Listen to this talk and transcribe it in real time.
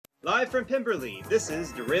Live from Pemberley, this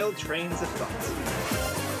is Derailed Trains of Thought.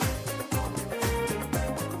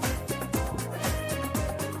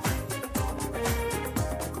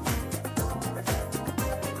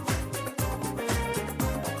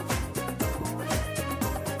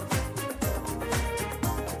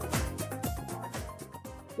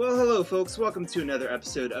 Well, hello folks, welcome to another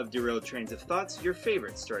episode of Derailed Trains of Thoughts, your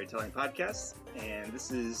favorite storytelling podcast. And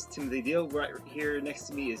this is Timothy Deal. Right here next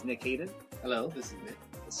to me is Nick Hayden. Hello, this is Nick.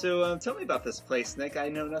 So tell me about this place, Nick. I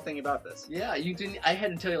know nothing about this. Yeah, you didn't. I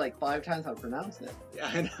had to tell you like 5 times how to pronounce it. Yeah,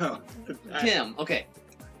 I know. Tim, okay.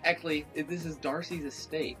 Actually, this is Darcy's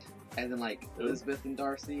estate. As in like Elizabeth and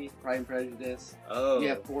Darcy, Pride and Prejudice. Oh. You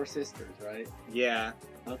have 4 sisters, right? Yeah.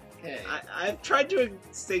 Okay. I've tried to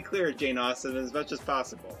stay clear of Jane Austen as much as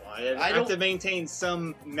possible. I have to maintain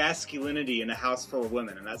some masculinity in a house full of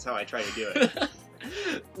women, and that's how I try to do it.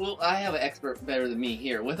 Well, I have an expert better than me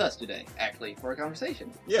here with us today, actually, for a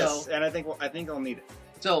conversation. Yes, and I think I'll need it.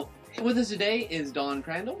 So, with us today is Dawn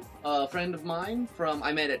Crandall, a friend of mine from,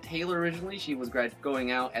 I met at Taylor originally. She was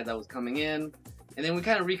going out as I was coming in. And then we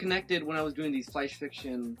kind of reconnected when I was doing these flash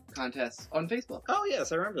fiction contests on Facebook. Oh,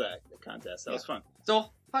 yes, I remember that contest. That was fun.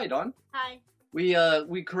 So, hi, Dawn. Hi.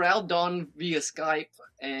 We corralled Dawn via Skype,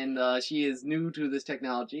 and she is new to this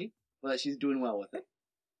technology, but she's doing well with it.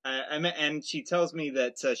 And she tells me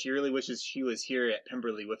that she really wishes she was here at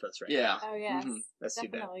Pemberley with us right now. Oh, yes. Mm-hmm. That's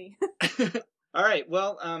definitely. Too bad. All right.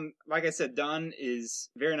 Well, like I said, Dawn is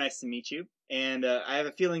very nice to meet you. And I have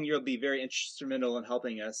a feeling you'll be very instrumental in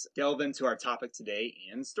helping us delve into our topic today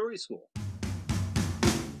in Story School.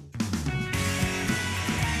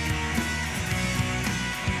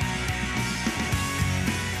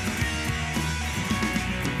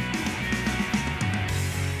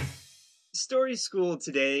 Story School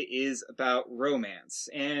today is about romance,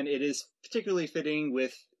 and it is particularly fitting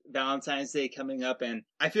with Valentine's Day coming up, and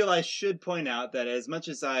I feel I should point out that as much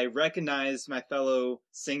as I recognize my fellow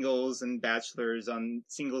singles and bachelors on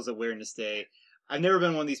Singles Awareness Day, I've never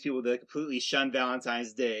been one of these people that completely shun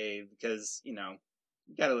Valentine's Day because, you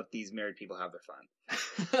gotta let these married people have their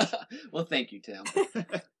fun. Well, thank you, Tim.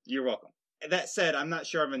 You're welcome. That said, I'm not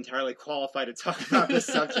sure I'm entirely qualified to talk about this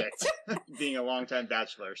subject, being a longtime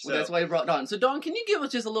bachelor. So. Well, that's why I brought Dawn. So, Dawn, can you give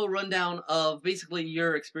us just a little rundown of basically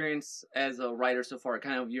your experience as a writer so far,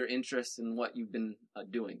 kind of your interests and what you've been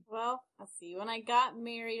doing? Well, let's see. When I got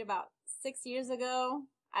married about 6 years ago,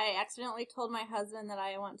 I accidentally told my husband that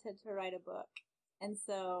I wanted to write a book. And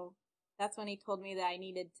so that's when he told me that I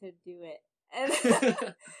needed to do it. And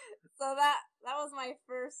so that was my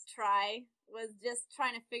first try, was just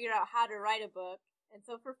trying to figure out how to write a book. And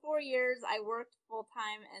so for 4 years, I worked full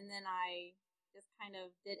time, and then I just kind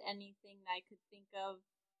of did anything that I could think of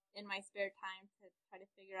in my spare time to try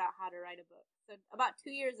to figure out how to write a book. So about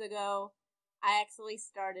 2 years ago, I actually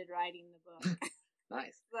started writing the book.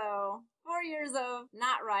 Nice. So 4 years of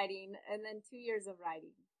not writing, and then 2 years of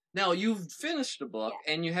writing. Now, you've finished the book,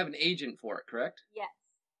 Yes. and you have an agent for it, correct? Yes.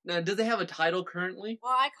 Now, does it have a title currently?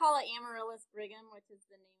 Well, I call it Amaryllis Brigham, which is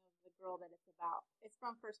the name of the girl that it's about. It's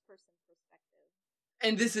from first-person perspective.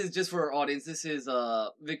 And this is, just for our audience, this is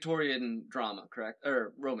Victorian drama, correct?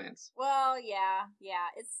 Or romance. Well, yeah.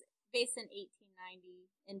 It's based in 1890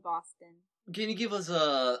 in Boston. Can you give us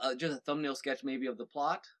just a thumbnail sketch maybe of the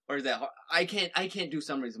plot? Or is that hard? I can't do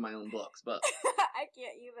summaries of my own books, but... I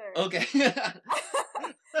can't either. Okay.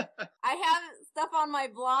 I have stuff on my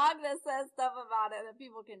blog that says stuff about it that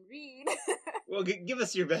people can read. Well, give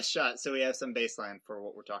us your best shot so we have some baseline for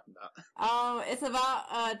what we're talking about. It's about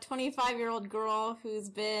a 25-year-old girl who's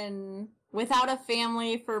been without a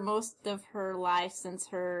family for most of her life since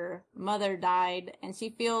her mother died, and she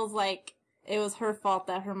feels like it was her fault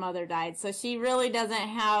that her mother died. So she really doesn't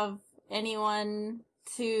have anyone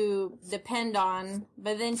to depend on,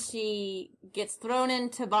 but then she gets thrown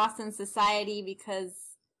into Boston society because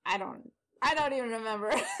I don't even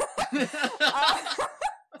remember.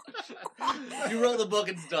 You wrote the book,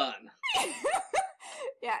 it's done.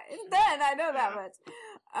 Yeah, it's done. I know that much.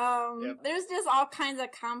 Yep. There's just all kinds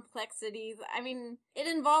of complexities. I mean, it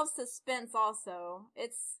involves suspense also.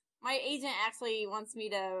 My agent actually wants me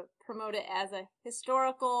to promote it as a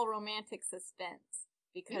historical romantic suspense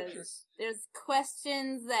because there's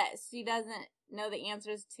questions that she doesn't know the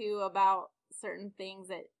answers to about certain things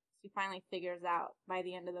that she finally figures out by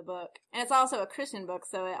the end of the book. And it's also a Christian book,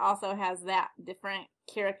 so it also has that different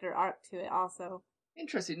character arc to it also.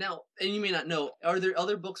 Interesting. Now, and you may not know, are there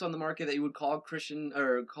other books on the market that you would call Christian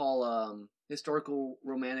or call historical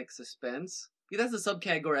romantic suspense? Because that's a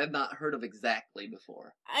subcategory I've not heard of exactly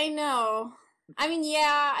before. I know. I mean,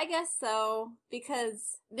 yeah, I guess so,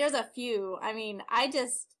 because there's a few. I mean, I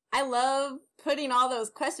I love putting all those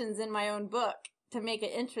questions in my own book to make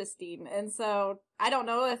it interesting. And so I don't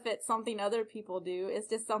know if it's something other people do. It's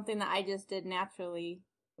just something that I just did naturally.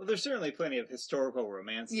 Well, there's certainly plenty of historical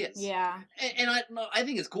romances. Yes. Yeah. And I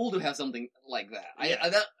think it's cool to have something like that.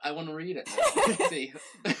 Yeah. I want to read it. See.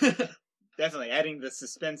 Definitely, adding the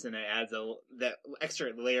suspense in it adds that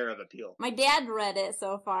extra layer of appeal. My dad read it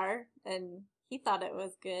so far, and he thought it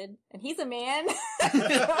was good. And he's a man.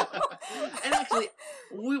 And actually,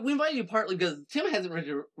 we invited you partly because Tim hasn't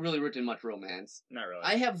really written much romance. Not really.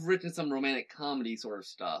 I have written some romantic comedy sort of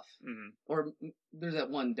stuff. Mm-hmm. Or there's that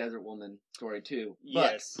one Desert Woman story too.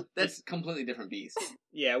 But Yes. that's a completely different beast.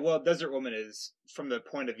 Yeah, well, Desert Woman is from the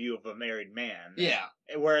point of view of a married man. Yeah.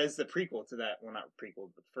 Whereas the prequel to that, well, not prequel,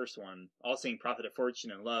 but the first one, All Seeing Prophet of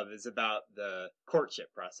Fortune and Love, is about the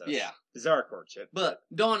courtship process. Yeah. Bizarre courtship. But,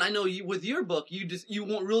 Dawn, I know you with your book, you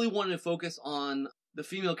really wanted to focus on the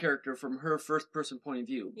female character from her first-person point of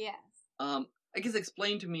view. Yes. I guess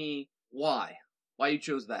explain to me why you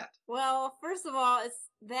chose that. Well, first of all, it's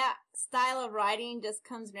that style of writing just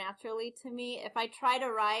comes naturally to me. If I try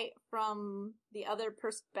to write from the other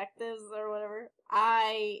perspectives or whatever,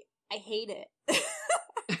 I hate it.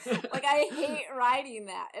 Like, I hate writing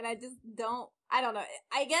that, and I just don't, I don't know.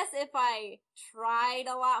 I guess if I tried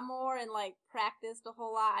a lot more and, like, practiced a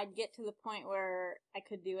whole lot, I'd get to the point where I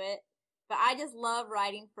could do it. But I just love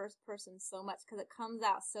writing first person so much because it comes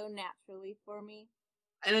out so naturally for me.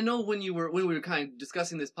 And I know when we were kind of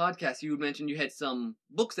discussing this podcast, you mentioned you had some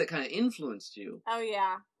books that kind of influenced you. Oh,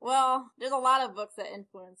 yeah. Well, there's a lot of books that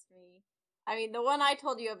influenced me. I mean, the one I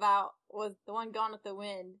told you about was the one Gone with the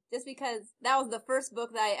Wind, just because that was the first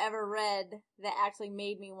book that I ever read that actually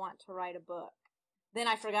made me want to write a book. Then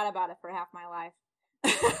I forgot about it for half my life.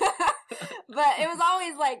 But it was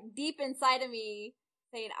always, like, deep inside of me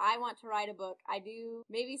saying, I want to write a book. I do.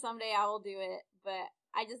 Maybe someday I will do it, but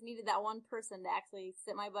I just needed that one person to actually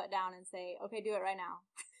sit my butt down and say, okay, do it right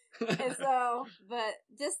now. And so, but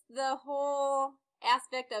just the whole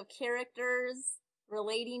aspect of characters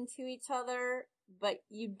relating to each other, but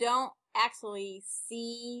you don't actually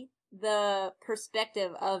see the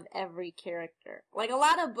perspective of every character. Like, a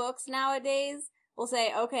lot of books nowadays will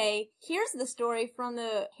say, okay, here's the story from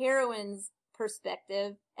the heroine's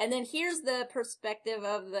perspective, and then here's the perspective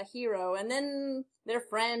of the hero, and then their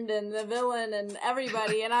friend and the villain and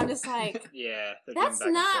everybody, and I'm just like, yeah, that's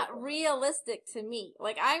not realistic to me.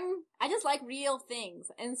 Like, I just like real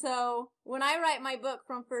things. And so when I write my book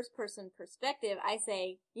from first person perspective, I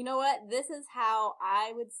say, you know what? This is how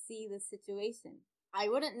I would see the situation. I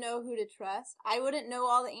wouldn't know who to trust. I wouldn't know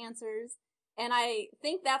all the answers. And I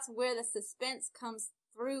think that's where the suspense comes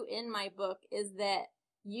through in my book, is that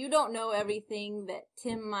you don't know everything that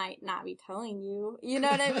Tim might not be telling you. You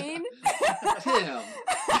know what I mean? Tim.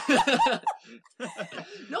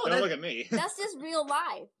 No, don't look at me. That's just real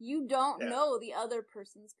life. You don't know the other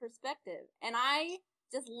person's perspective. And I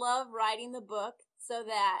just love writing the book so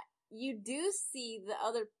that you do see the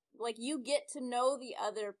other, like, you get to know the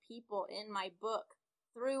other people in my book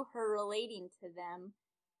through her relating to them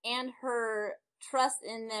and her trust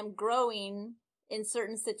in them growing in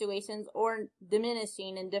certain situations or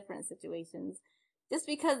diminishing in different situations. Just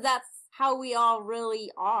because that's how we all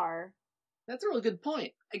really are. That's a really good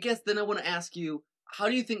point. I guess then I want to ask you, how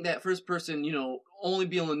do you think that first person, only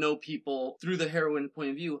being able to know people through the heroine point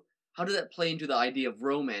of view, how does that play into the idea of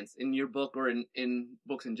romance in your book or in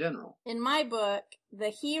books in general? In my book, the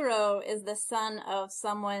hero is the son of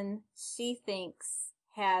someone she thinks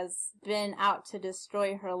has been out to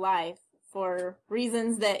destroy her life for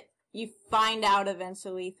reasons that you find out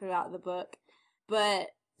eventually throughout the book. But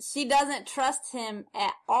she doesn't trust him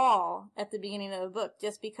at all at the beginning of the book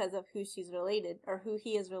just because of who she's related or who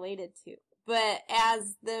he is related to. But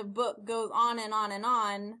as the book goes on and on and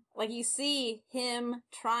on, like, you see him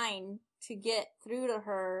trying to get through to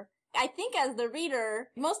her. I think as the reader,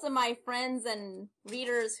 most of my friends and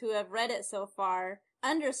readers who have read it so far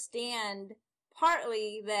understand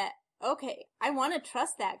partly that, okay, I want to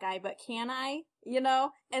trust that guy, but can I?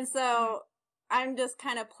 And so I'm just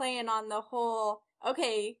kind of playing on the whole,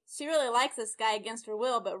 okay, she really likes this guy against her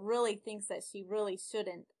will, but really thinks that she really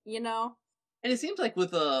shouldn't, And it seems like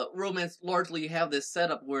with romance, largely you have this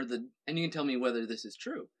setup where and you can tell me whether this is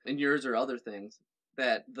true, in yours or other things,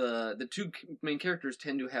 that the two main characters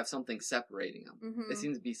tend to have something separating them. Mm-hmm. It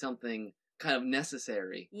seems to be something kind of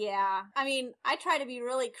necessary. Yeah. I mean, I try to be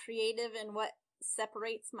really creative in what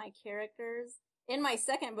separates my characters. In my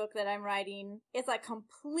second book that I'm writing, it's a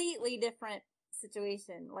completely different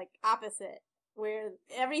situation, like opposite, where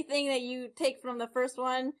everything that you take from the first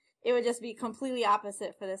one, it would just be completely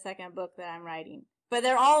opposite for the second book that I'm writing. But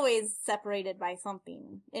they're always separated by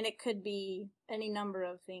something, and it could be any number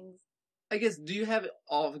of things. I guess, do you have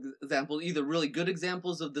all examples, either really good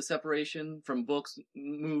examples of the separation from books,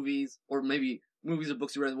 movies, or maybe movies or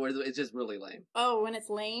books you read where it's just really lame? Oh, when it's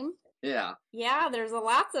lame? Yeah. Yeah, there's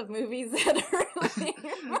lots of movies that are lame.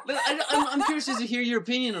 But I'm curious to hear your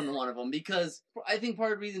opinion on one of them, because I think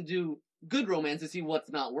part of the reason to do good romance is to see what's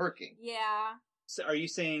not working. Yeah. So are you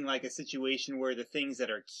saying like a situation where the things that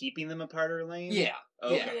are keeping them apart are lame? Yeah.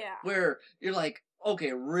 Okay. Yeah. Where you're like,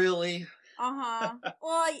 okay, really? Uh-huh.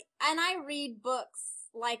 Well, and I read books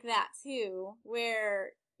like that too,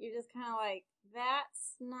 where you're just kind of like,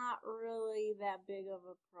 that's not really that big of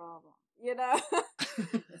a problem, you know?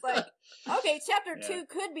 It's like, okay, chapter 2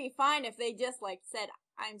 could be fine if they just like said,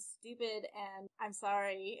 I'm stupid and I'm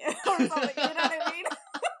sorry, or something, you know what I mean?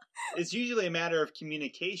 It's usually a matter of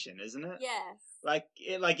communication, isn't it? Yes. Like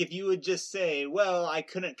if you would just say, well, I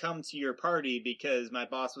couldn't come to your party because my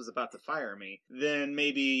boss was about to fire me, then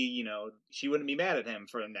maybe, you know, she wouldn't be mad at him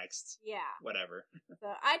for the next whatever. So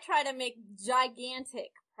I try to make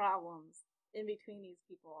gigantic problems in between these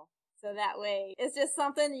people. So that way, it's just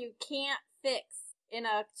something you can't fix in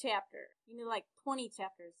a chapter. You need like 20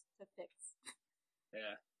 chapters to fix.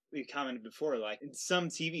 Yeah. We commented before, like, in some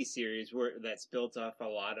TV series where that's built off a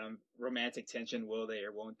lot of romantic tension, will they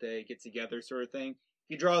or won't they get together sort of thing. If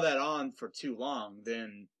you draw that on for too long,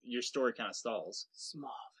 then your story kind of stalls.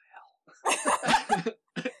 Smallville.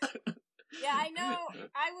 Yeah, I know.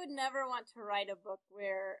 I would never want to write a book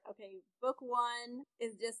where, okay, book 1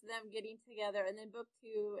 is just them getting together, and then book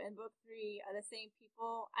 2 and book 3 are the same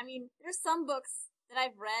people. I mean, there's some books that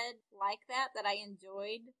I've read like that I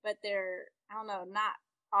enjoyed, but they're, I don't know, not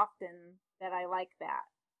often that I like that.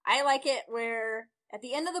 I like it where at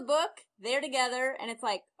the end of the book, they're together, and it's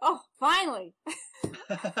like, oh, finally.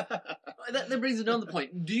 That brings another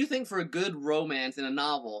point. Do you think for a good romance in a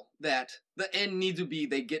novel that the end needs to be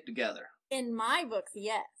they get together? In my books,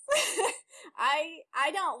 yes.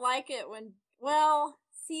 I don't like it when, well,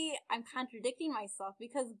 see, I'm contradicting myself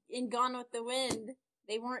because in Gone with the Wind,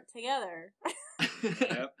 they weren't together.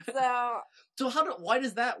 Yep. So why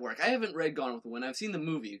does that work? I haven't read Gone with the Wind. I've seen the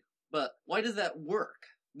movie, but why does that work?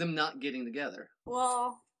 Them not getting together?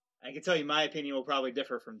 Well, I can tell you my opinion will probably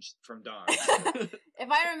differ from Dawn. If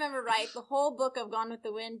I remember right, the whole book of Gone with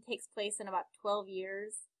the Wind takes place in about 12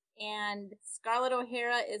 years. And Scarlett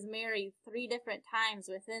O'Hara is married 3 different times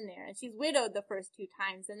within there. And she's widowed the first 2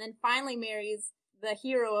 times and then finally marries the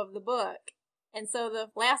hero of the book. And so the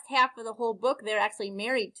last half of the whole book, they're actually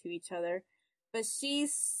married to each other. But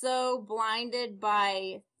she's so blinded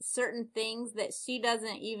by certain things that she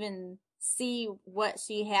doesn't even see what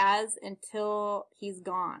she has until he's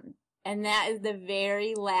gone. And that is the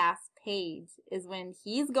very last page, is when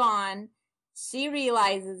he's gone, she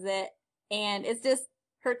realizes it, and it's just,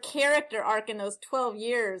 her character arc in those 12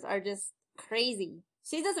 years are just crazy.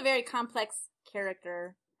 She's just a very complex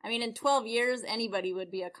character. I mean, in 12 years, anybody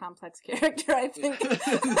would be a complex character, I think.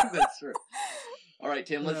 That's true. All right,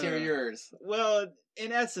 Tim, let's hear yours. Well,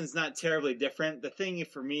 in essence, not terribly different. The thing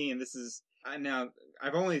for me, and this is, now,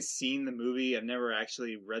 I've only seen the movie. I've never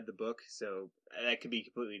actually read the book, so that could be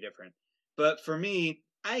completely different. But for me,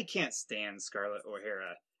 I can't stand Scarlett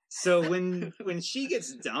O'Hara. So when she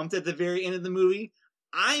gets dumped at the very end of the movie,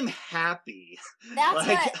 I'm happy. That's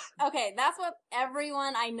that's what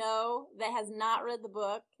everyone I know that has not read the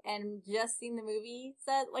book and just seen the movie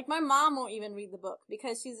said. Like, my mom won't even read the book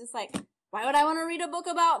because she's just like, why would I want to read a book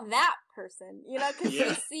about that person? You know, because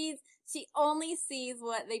she only sees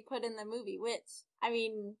what they put in the movie, which, I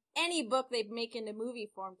mean, any book they make into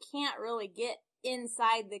movie form can't really get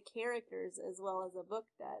inside the characters as well as a book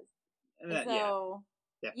does. And so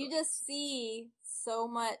you just see so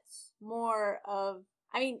much more of,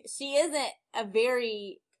 I mean, she isn't a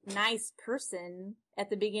very nice person at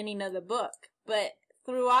the beginning of the book, but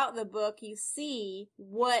throughout the book you see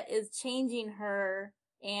what is changing her.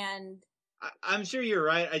 And I'm sure you're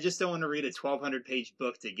right. I just don't want to read a 1,200-page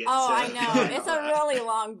book to get I know. It's a really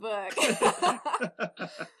long book.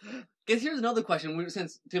 Guess here's another question,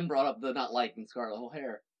 since Tim brought up the not liking Scarlett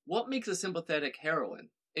O'Hara. What makes a sympathetic heroine,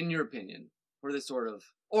 in your opinion, for this sort of,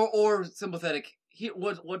 or sympathetic,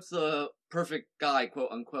 what's the perfect guy,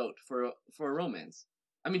 quote unquote, for a romance?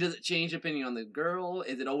 I mean, does it change depending on the girl?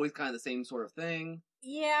 Is it always kind of the same sort of thing?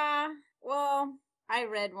 Yeah, well, I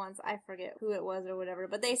read once, I forget who it was or whatever,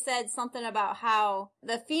 but they said something about how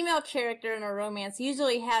the female character in a romance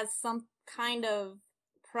usually has some kind of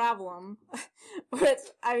problem, which,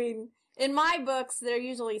 I mean, in my books, they're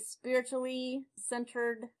usually spiritually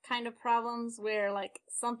centered kind of problems where, like,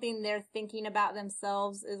 something they're thinking about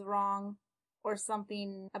themselves is wrong. or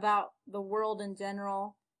something about the world in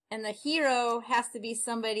general. And the hero has to be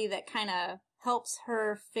somebody that kind of helps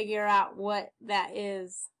her figure out what that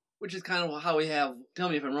is. Which is kind of how we have, tell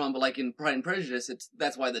me if I'm wrong, but like in Pride and Prejudice,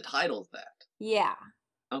 that's why the title's that. Yeah.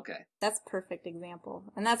 Okay. That's a perfect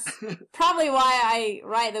example. And that's probably why I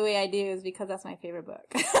write the way I do, is because that's my favorite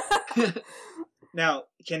book. Now,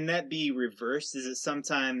 can that be reversed? Is it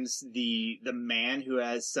sometimes the man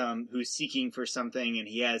who's seeking for something and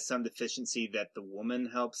he has some deficiency that the woman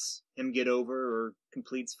helps him get over or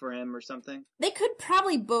completes for him or something? They could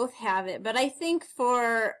probably both have it, but I think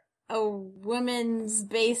for a women's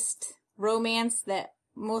based romance that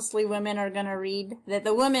mostly women are going to read, that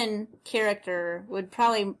the woman character would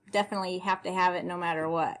probably definitely have to have it no matter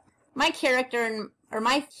what. My character, or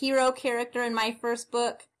my hero character in my first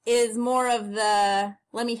book, is more of the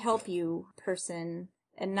let me help you person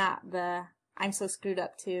and not the I'm so screwed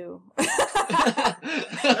up too person.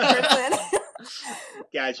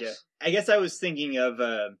 Gotcha. I guess I was thinking of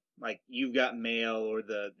like You've Got Mail or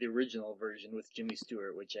the original version with Jimmy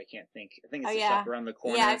Stewart, which I can't think. I think it's The Shop Around the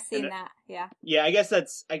Corner. Yeah, I've seen that. Yeah. Yeah, I guess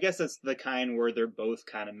that's the kind where they're both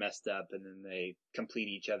kind of messed up and then they complete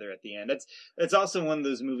each other at the end. It's also one of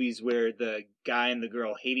those movies where the guy and the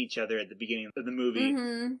girl hate each other at the beginning of the movie.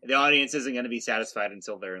 Mm-hmm. The audience isn't going to be satisfied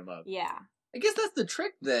until they're in love. Yeah. I guess that's the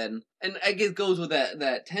trick then. And I guess it goes with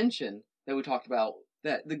that tension that we talked about,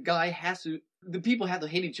 that the people have to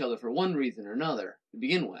hate each other for one reason or another to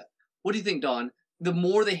begin with. What do you think, Dawn? The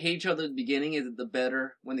more they hate each other at the beginning, is it the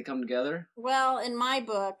better when they come together? Well, in my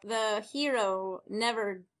book, the hero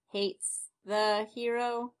never hates the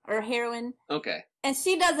hero or heroine. Okay. And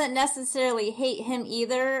she doesn't necessarily hate him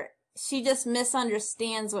either. She just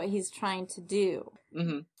misunderstands what he's trying to do.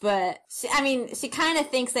 Mm-hmm. But, she kind of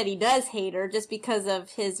thinks that he does hate her just because of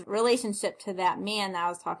his relationship to that man that I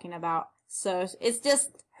was talking about. So it's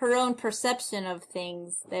just her own perception of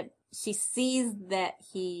things that she sees that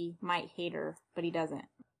he might hate her, but he doesn't.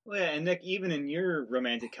 Well, yeah, and Nick, even in your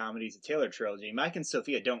romantic comedies, the Taylor trilogy, Mike and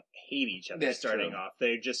Sophia don't hate each other. That's starting true. Off.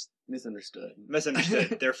 They're just misunderstood.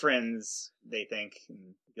 They're friends, they think, and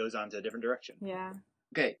it goes on to a different direction. Yeah.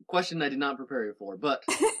 Okay, question I did not prepare you for, but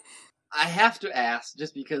I have to ask,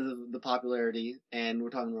 just because of the popularity, and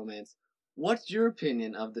we're talking romance, what's your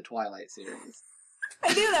opinion of the Twilight series?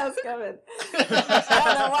 I knew that was coming. I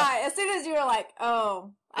don't know why. As soon as you were like,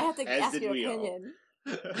 oh, I have to ask your opinion.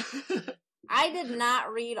 I did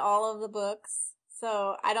not read all of the books,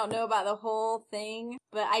 so I don't know about the whole thing.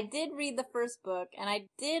 But I did read the first book, and I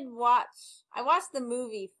watched the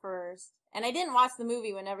movie first. And I didn't watch the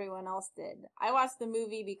movie when everyone else did. I watched the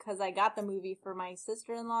movie because I got the movie for my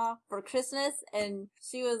sister-in-law for Christmas, and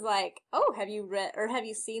she was like, oh, have you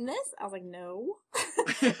seen this? I was like, no.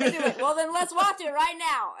 And she was like, well, then let's watch it right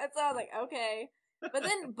now. And so I was like, okay. But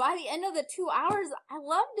then by the end of the 2 hours, I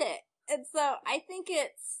loved it. And so I think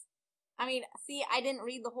I didn't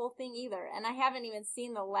read the whole thing either, and I haven't even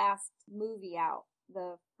seen the last movie out,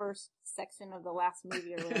 the first section of the last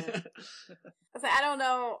movie or whatever. So I don't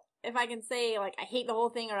know if I can say, like, I hate the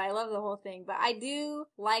whole thing or I love the whole thing, but I do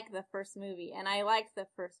like the first movie, and I liked the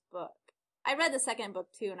first book. I read the second book,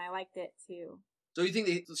 too, and I liked it, too. So you think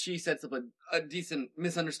that she sets up a decent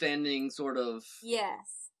misunderstanding sort of...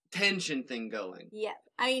 Yes. Tension thing going. Yeah.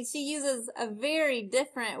 She uses a very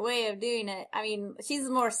different way of doing it. She's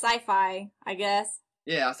more sci-fi, I guess.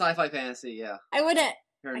 Yeah, sci-fi fantasy, yeah. I wouldn't,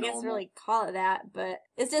 really call it that, but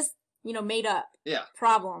it's just, made up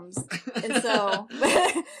problems. And so,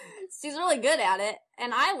 she's really good at it,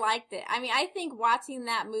 and I liked it. I think watching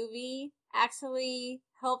that movie actually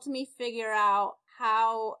helped me figure out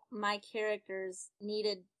how my characters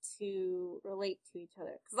needed to relate to each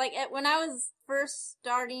other. Because, when I was first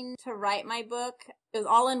starting to write my book, it was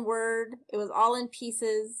all in Word, it was all in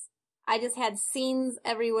pieces. I just had scenes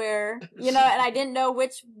everywhere, and I didn't know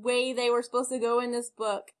which way they were supposed to go in this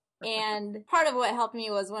book. And part of what helped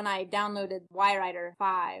me was when I downloaded Y-Writer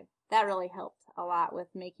 5. That really helped a lot with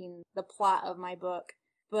making the plot of my book.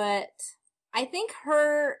 But I think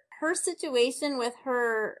her situation with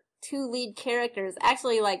her two lead characters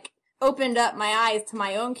actually, opened up my eyes to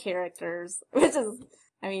my own characters, which is,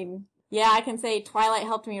 I can say Twilight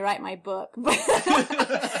helped me write my book.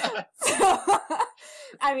 So,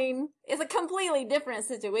 it's a completely different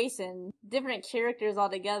situation, different characters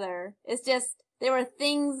altogether. It's just, there were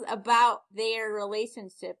things about their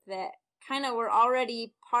relationship that kind of were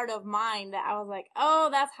already part of mine that I was like, oh,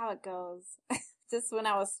 that's how it goes. Just when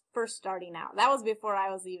I was first starting out. That was before I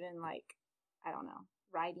was even,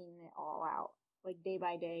 writing it all out, day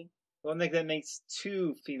by day. Well, Nick, that makes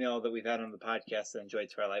two female that we've had on the podcast that enjoy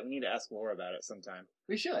Twilight. We need to ask more about it sometime.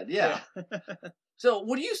 We should, yeah. So,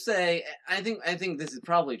 what do you say? I think this is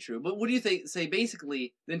probably true, but what do you say?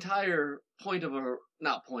 Basically, the entire point of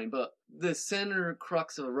not point, but the center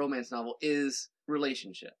crux of a romance novel is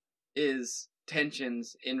relationship, is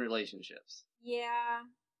tensions in relationships. Yeah,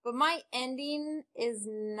 but my ending is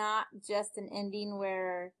not just an ending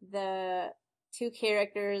where the two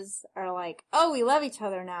characters are like, "Oh, we love each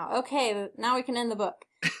other now. Okay, now we can end the book."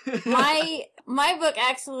 My book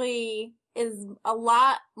actually is a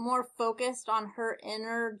lot more focused on her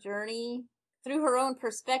inner journey through her own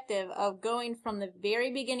perspective of going from the very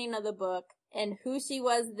beginning of the book and who she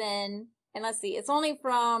was then. And let's see, it's only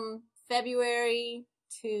from February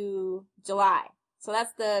to July. So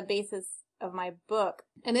that's the basis of my book.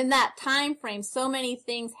 And in that time frame, so many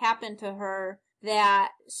things happened to her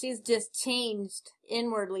that she's just changed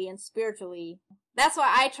inwardly and spiritually. That's why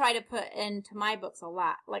I try to put into my books a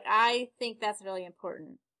lot. Like, I think that's really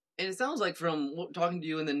important. And it sounds like from talking to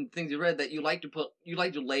you and then things you read that you like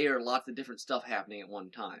to layer lots of different stuff happening at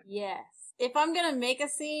one time. Yes. If I'm going to make a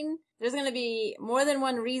scene, there's going to be more than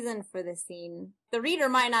one reason for the scene. The reader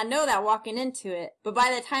might not know that walking into it, but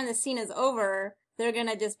by the time the scene is over, they're going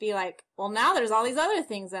to just be like, well, now there's all these other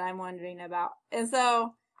things that I'm wondering about. And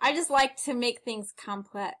so I just like to make things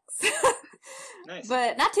complex. Nice.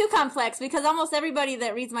 But not too complex, because almost everybody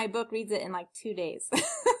that reads my book reads it in like 2 days.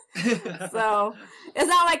 So it's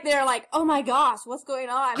not like they're like, oh my gosh, what's going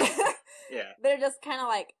on? Yeah. They're just kind of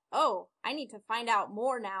like, oh, I need to find out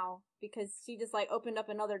more now because she just like opened up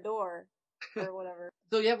another door or whatever.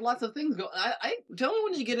 So you have lots of things going. I tell me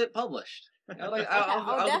when you get it published. I'll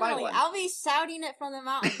Definitely. buy one. I'll be shouting it from the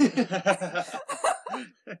mountains.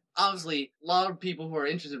 Obviously, a lot of people who are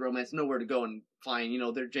interested in romance know where to go and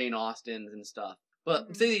find, their Jane Austens and stuff.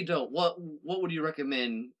 But say they don't, what would you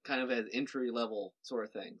recommend kind of as entry level sort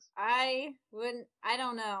of things? I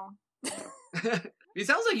don't know. It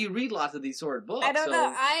sounds like you read lots of these sort of books. I don't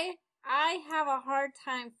know. I have a hard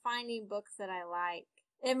time finding books that I like.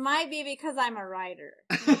 It might be because I'm a writer.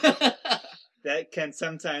 That can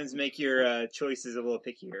sometimes make your choices a little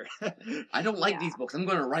pickier. I don't like these books. I'm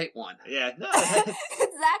going to write one. Yeah, no.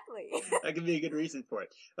 Exactly. That could be a good reason for it.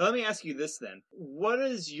 Well, let me ask you this then. What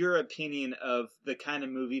is your opinion of the kind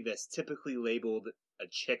of movie that's typically labeled a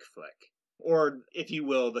chick flick? Or, if you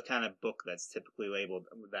will, the kind of book that's typically labeled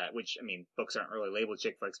that, which, I mean, books aren't really labeled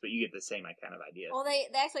chick flicks, but you get the same kind of idea. Well, they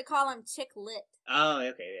actually call them chick lit. Oh,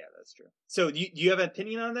 okay, yeah, that's true. So, do you have an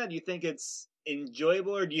opinion on that? Do you think it's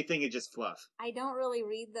enjoyable, or do you think it's just fluff? I don't really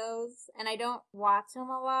read those, and I don't watch them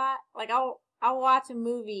a lot. Like, I'll watch a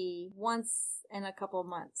movie once in a couple of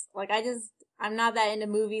months. Like, I'm not that into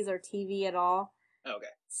movies or TV at all. Okay.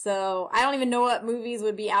 So, I don't even know what movies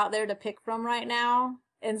would be out there to pick from right now.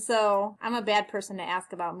 And so, I'm a bad person to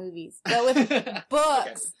ask about movies. But with books,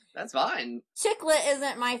 Okay. That's fine. chick lit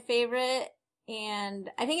isn't my favorite.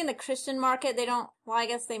 And I think in the Christian market, I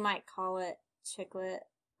guess they might call it chick lit.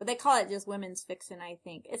 But they call it just women's fiction, I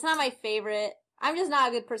think. It's not my favorite. I'm just not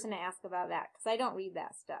a good person to ask about that, because I don't read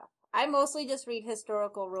that stuff. I mostly just read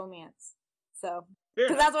historical romance. So,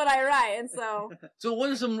 because that's what I write, and so... So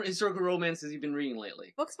what are some historical romances you've been reading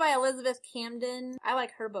lately? Books by Elizabeth Camden. I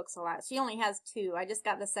like her books a lot. She only has 2. I just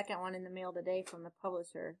got the second one in the mail today from the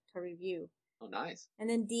publisher to review. Oh, nice. And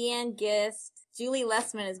then Deanne Gist. Julie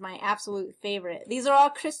Lessman is my absolute favorite. These are all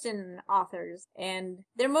Christian authors, and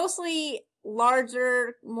they're mostly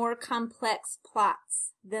larger, more complex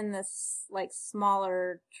plots than the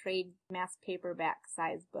smaller trade mass paperback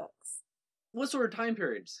size books. What sort of time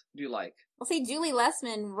periods do you like? Well, see, Julie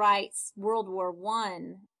Lessman writes World War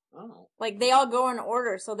I. Oh. Like, they all go in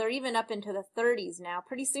order, so they're even up into the 30s now.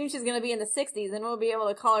 Pretty soon she's going to be in the 60s and won't be able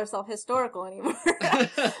to call herself historical anymore.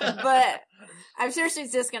 But I'm sure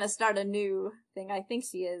she's just going to start a new thing. I think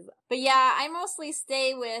she is. But yeah, I mostly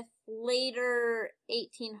stay with later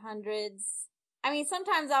 1800s. I mean,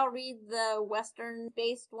 sometimes I'll read the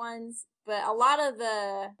Western-based ones, but a lot of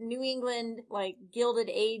the New England, Gilded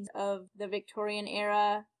Age of the Victorian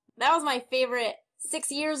era, that was my favorite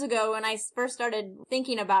 6 years ago when I first started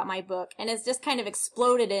thinking about my book, and it's just kind of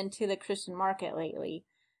exploded into the Christian market lately.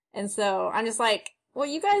 And so I'm just like, well,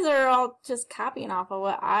 you guys are all just copying off of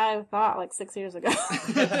what I thought 6 years ago.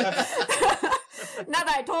 Not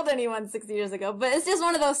that I told anyone 6 years ago, but it's just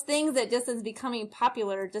one of those things that just is becoming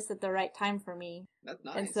popular just at the right time for me. That's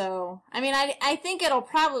nice. And so, I mean, I think it'll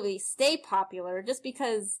probably stay popular just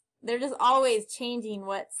because they're just always changing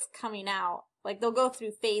what's coming out. They'll go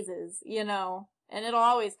through phases, and it'll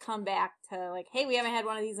always come back to hey, we haven't had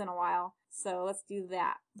one of these in a while, so let's do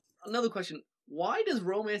that. Another question. Why does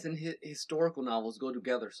romance and historical novels go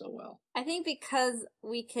together so well? I think because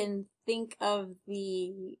we can think of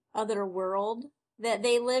the other world that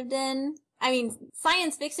they lived in. I mean,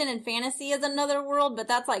 science fiction and fantasy is another world, but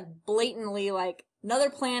that's like blatantly like another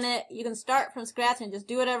planet. You can start from scratch and just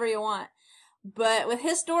do whatever you want. But with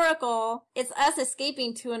historical, it's us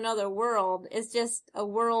escaping to another world. It's just a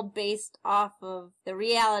world based off of the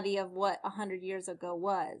reality of what 100 years ago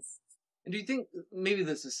was. And do you think maybe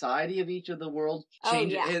the society of each of the worlds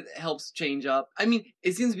it helps change up? I mean,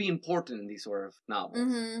 it seems to be important in these sort of novels.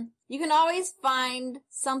 Mm-hmm. You can always find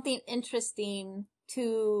something interesting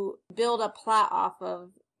to build a plot off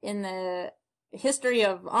of in the history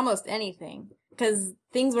of almost anything. Because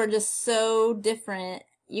things were just so different.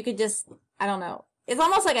 You could just, I don't know. It's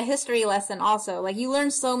almost like a history lesson also. Like, you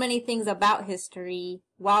learn so many things about history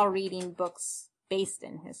while reading books based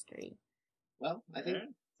in history. Well, I think...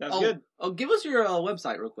 Sounds good. Oh, give us your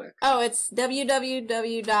website real quick. Oh, it's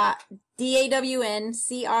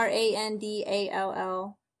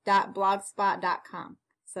www.dawncrindall.blogspot.com.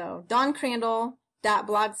 So,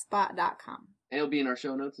 dawncrandall.blogspot.com. And it'll be in our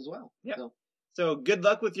show notes as well. Yeah. So good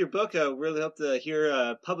luck with your book. I really hope to hear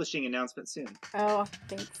a publishing announcement soon. Oh,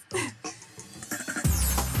 thanks.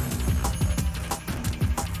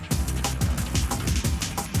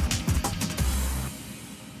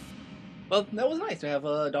 Well, that was nice to have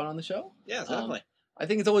Dawn on the show. Yeah, definitely. I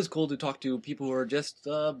think it's always cool to talk to people who are just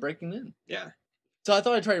breaking in. Yeah. So I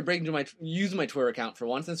thought I'd try to use my Twitter account for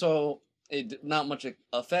once, and so it not much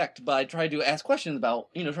effect, but I tried to ask questions about,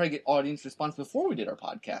 try to get audience response before we did our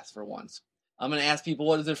podcast for once. I'm going to ask people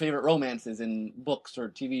what is their favorite romances in books or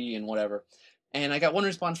TV and whatever. And I got one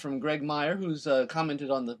response from Greg Meyer, who's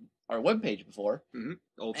commented on our webpage before. Mm-hmm.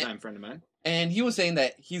 Old-time friend of mine. And he was saying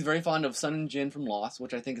that he's very fond of Sun and Jin from Lost,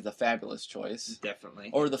 which I think is a fabulous choice.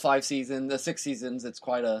 Definitely. Or the 6 seasons, it's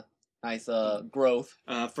quite a nice growth.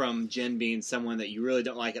 From Jin being someone that you really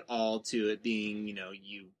don't like at all to it being,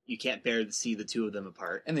 you can't bear to see the two of them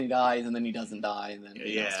apart. And then he dies, and then he doesn't die, and then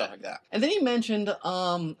stuff like that. And then he mentioned,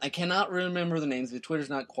 I cannot remember the names, the Twitter's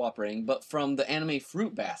not cooperating, but from the anime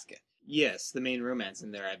Fruit Basket. Yes, the main romance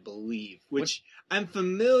in there, I believe. Which I'm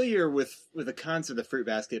familiar with the concept of Fruit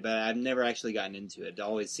Basket, but I've never actually gotten into it. It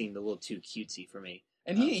always seemed a little too cutesy for me.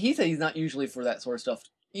 And he said he's not usually for that sort of stuff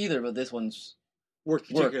either, but this one's worked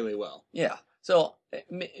particularly well. Yeah. So,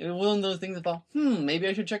 one of those things I thought, maybe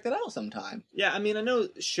I should check that out sometime. Yeah, I mean, I know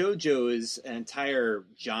shoujo is an entire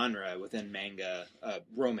genre within manga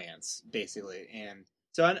romance, basically, and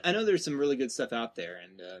so I know there's some really good stuff out there,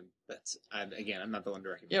 and I'm not the one to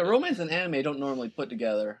recommend. Yeah, romance and anime don't normally put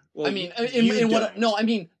together. Well, I mean,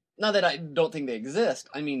 not that I don't think they exist.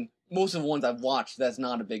 I mean, most of the ones I've watched, that's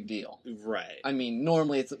not a big deal. Right. I mean,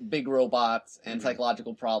 normally it's big robots and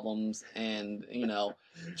psychological problems and,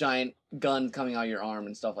 giant guns coming out of your arm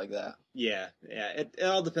and stuff like that. Yeah. It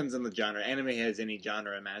all depends on the genre. Anime has any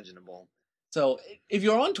genre imaginable. So, if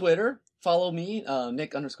you're on Twitter, follow me,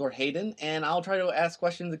 Nick_Hayden, and I'll try to ask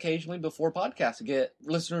questions occasionally before podcasts to get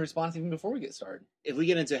listener response even before we get started. If we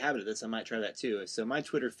get into a habit of this, I might try that too. So my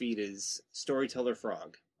Twitter feed is Storyteller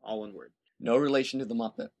Frog, all one word. No relation to the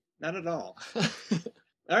Muppet. Not at all.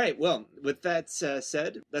 All right, well, with that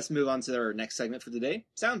said, let's move on to our next segment for today,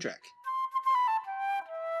 Soundtrack.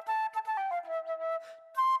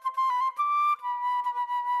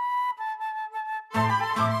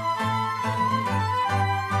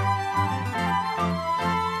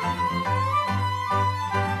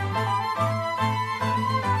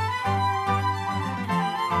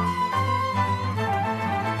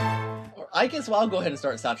 I guess I'll go ahead and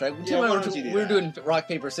start a soundtrack. We're doing rock,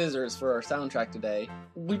 paper, scissors for our soundtrack today.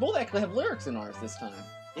 We both actually have lyrics in ours this time.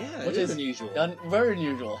 Yeah, which is unusual. Very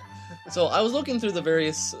unusual. So I was looking through the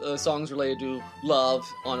various songs related to love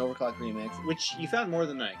on Overclock Remix. Which you found more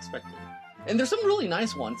than I expected. And there's some really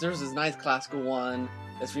nice ones. There's this nice classical one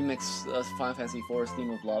that's remixed Final Fantasy IV's Theme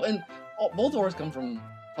of Love. And both of ours come from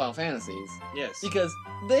Final Fantasies. Yes. Because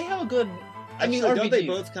they have a good... Don't they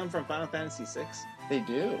both come from Final Fantasy VI? They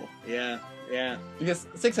do. Yeah. Because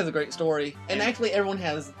 6 has a great story, and actually everyone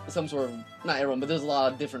has some sort of, not everyone, but there's a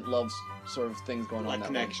lot of different love sort of things going on.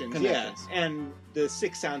 Connections. Yeah, and the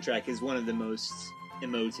 6 soundtrack is one of the most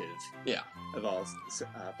emotive of all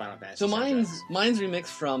Final Fantasy So mine's remixed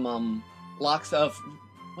from Locke's of,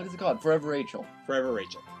 what is it called? Forever Rachel. Forever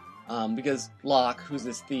Rachel. Because Locke, who's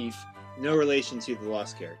this thief. No relation to the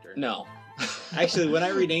Lost character. No. Actually, when I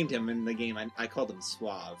renamed him in the game, I called him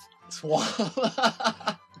Suave.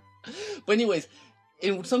 But anyways,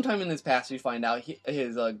 sometime in his past, you find out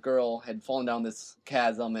his girl had fallen down this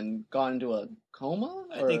chasm and gone into a coma?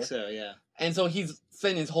 I think so, yeah. And so he's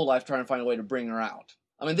spending his whole life trying to find a way to bring her out.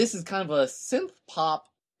 I mean, this is kind of a synth pop,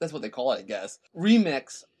 that's what they call it, I guess,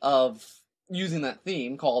 remix of using that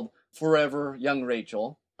theme called Forever Young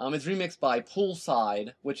Rachel. It's remixed by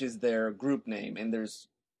Poolside, which is their group name, and there's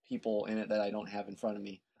people in it that I don't have in front of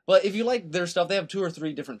me. But if you like their stuff, they have 2 or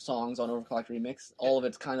 3 different songs on Overclocked Remix. All of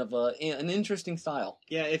it's kind of an interesting style.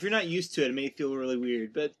 Yeah, if you're not used to it, it may feel really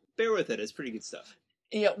weird, but bear with it. It's pretty good stuff.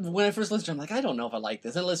 Yeah, when I first listened to it, I'm like, I don't know if I like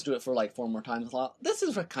this. And I listened to it for like 4 more times. I thought, this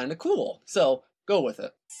is kind of cool. So, go with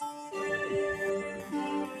it.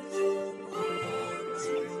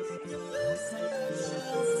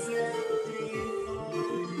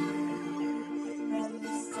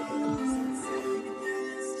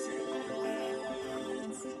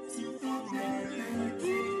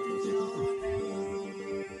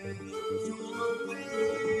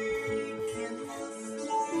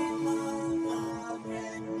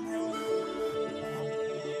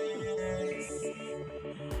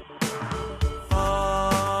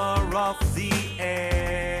 The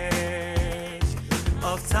edge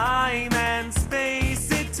of time and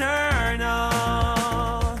space eternal,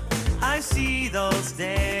 I see those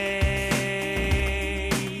days,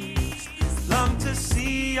 long to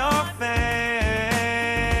see your face,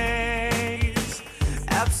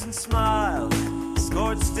 absent smile,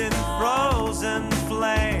 scorched in frozen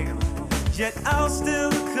flame, yet I'll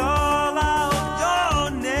still call out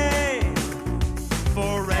your name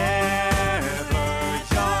forever.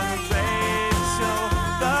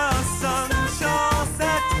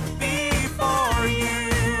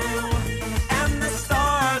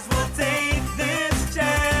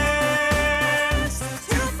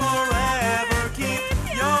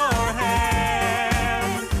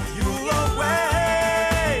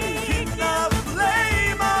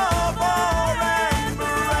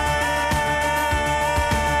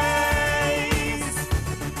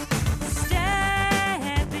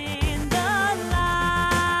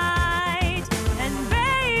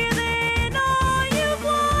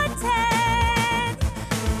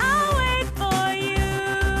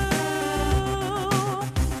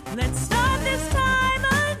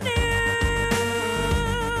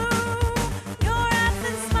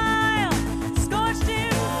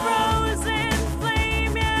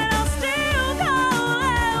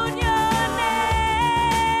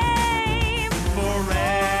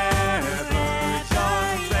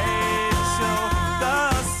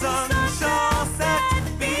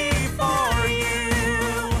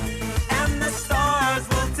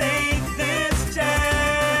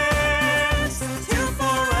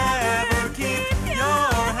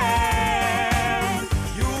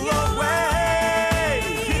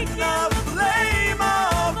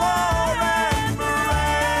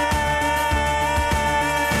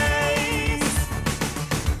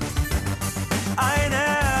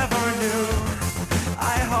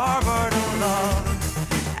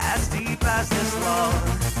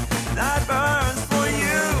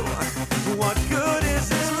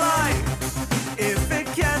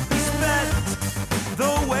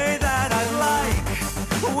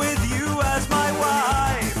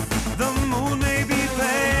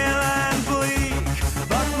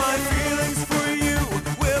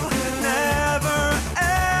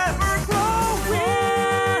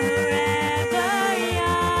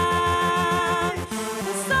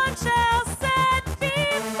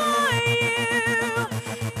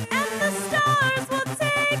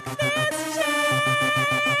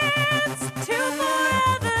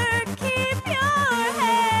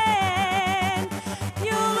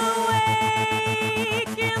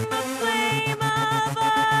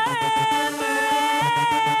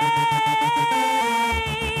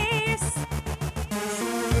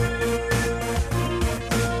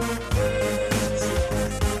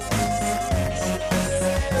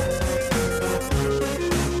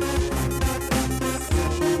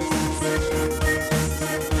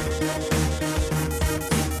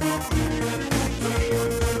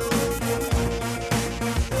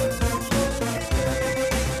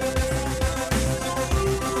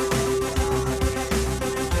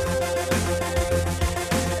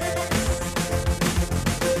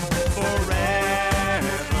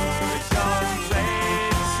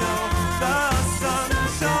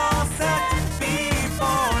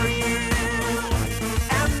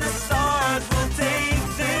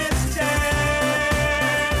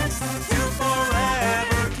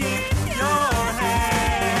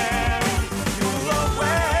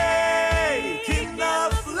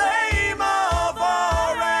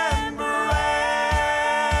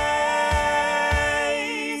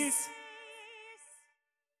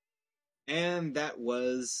 And that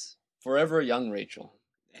was Forever Young Rachel.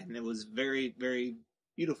 And it was very, very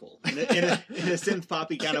beautiful in a synth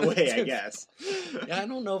poppy kind of way, I guess. Yeah, I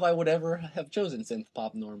don't know if I would ever have chosen synth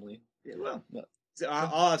pop normally. Yeah, well, but So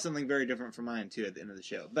I'll have something very different for mine, too, at the end of the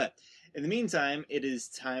show. But in the meantime, it is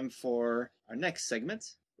time for our next segment,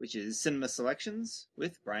 which is Cinema Selections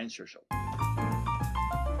with Brian Scherschel.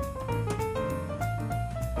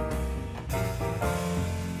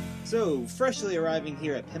 So, freshly arriving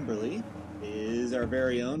here at Pemberley is our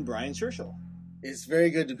very own Brian Scherschel. It's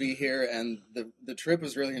very good to be here, and the trip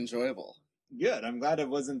was really enjoyable. Good. I'm glad it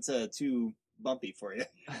wasn't too bumpy for you.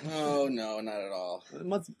 Oh, no, not at all.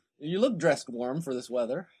 You look dressed warm for this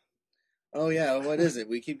weather. Oh, yeah, what is it?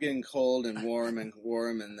 We keep getting cold and warm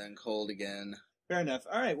and then cold again. Fair enough.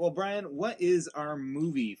 All right, well, Brian, what is our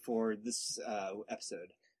movie for this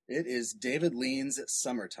episode? It is David Lean's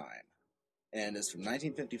Summertime, and it's from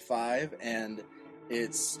 1955, and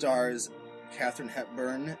it stars Katharine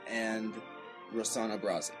Hepburn and Rossano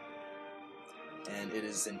Brazzi. And it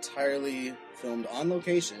is entirely filmed on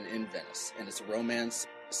location in Venice, and it's a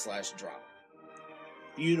romance/drama.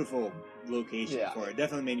 Beautiful location for it.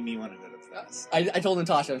 Definitely made me want to go to Venice. I told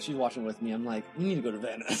Natasha, she's watching with me, I'm like, we need to go to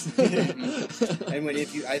Venice.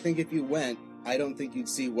 And I think if you went, I don't think you'd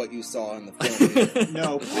see what you saw in the film.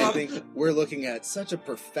 No. I think we're looking at such a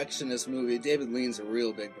perfectionist movie. David Lean's a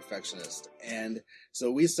real big perfectionist. And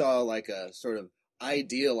so we saw like a sort of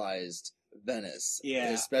idealized Venice. Yeah.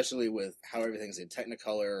 Especially with how everything's in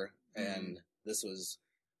Technicolor. And this was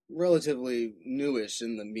relatively newish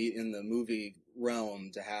in the movie realm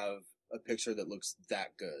to have a picture that looks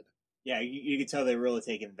that good. Yeah, you could tell they really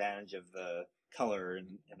taken advantage of the color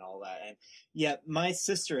and all that. And yeah, my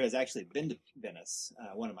sister has actually been to Venice,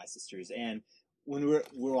 one of my sisters, and when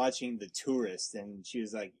we're watching The Tourist, and she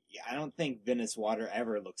was like, yeah, I don't think Venice water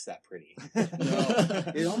ever looks that pretty. No,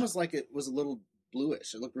 it almost like it was a little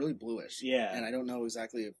bluish. It looked really bluish. Yeah. And I don't know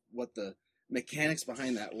exactly what the mechanics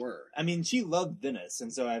behind that were. I mean, she loved Venice,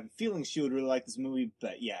 and so I have a feeling she would really like this movie,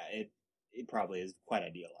 but yeah, it probably is quite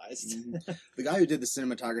idealized. The guy who did the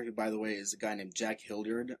cinematography, by the way, is a guy named Jack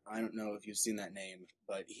Hildyard. I don't know if you've seen that name,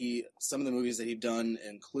 but some of the movies that he'd done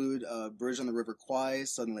include Bridge on the River Kwai,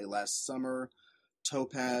 Suddenly Last Summer,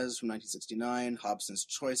 Topaz from 1969, Hobson's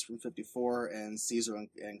Choice from 54, and Caesar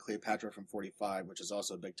and Cleopatra from 45, which is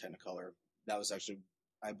also a big Technicolor. That was actually,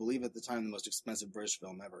 I believe at the time, the most expensive British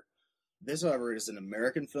film ever. This, however, is an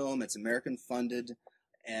American film. It's American funded,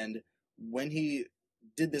 and when he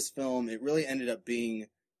did this film, it really ended up being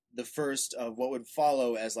the first of what would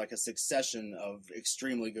follow as like a succession of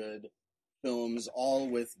extremely good films, all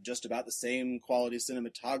with just about the same quality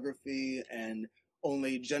cinematography, and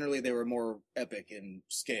only generally they were more epic in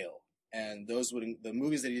scale. And the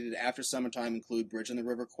movies that he did after Summertime include Bridge on the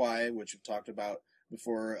River Kwai, which we've talked about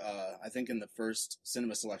before, I think in the first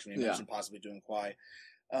cinema selection we mentioned possibly doing Kwai.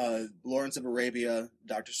 Lawrence of Arabia,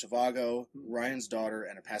 Dr. Zhivago, Ryan's Daughter,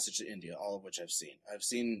 and A Passage to India, all of which I've seen. I've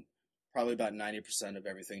seen probably about 90% of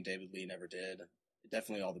everything David Lean ever did.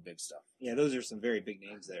 Definitely all the big stuff. Yeah, those are some very big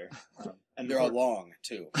names there. And they're all long,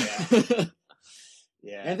 too. Yeah.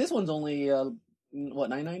 Yeah. And this one's only,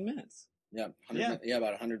 99 minutes? Yeah,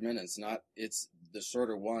 about 100 minutes. It's the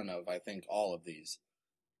shorter one of, I think, all of these.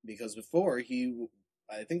 Because before,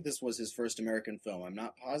 I think this was his first American film. I'm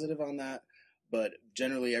not positive on that. But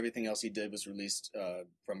generally, everything else he did was released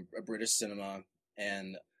from a British cinema,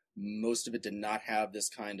 and most of it did not have this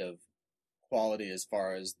kind of quality as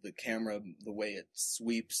far as the camera, the way it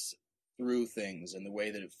sweeps through things, and the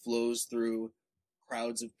way that it flows through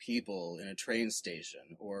crowds of people in a train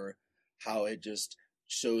station, or how it just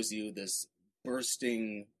shows you this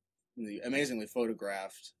bursting, amazingly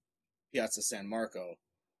photographed Piazza San Marco,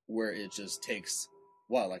 where it just takes,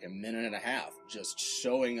 like a minute and a half, just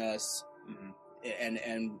showing us. Mm-hmm.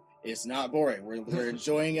 And it's not boring. We're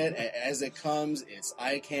enjoying it as it comes. It's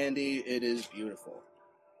eye candy. It is beautiful.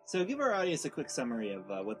 So give our audience a quick summary of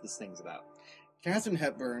what this thing's about. Katharine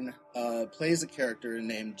Hepburn plays a character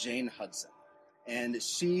named Jane Hudson. And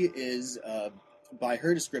she is, by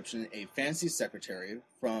her description, a fancy secretary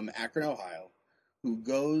from Akron, Ohio, who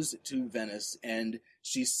goes to Venice, and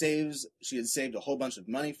she had saved a whole bunch of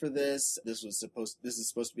money for this. This is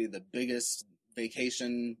supposed to be the biggest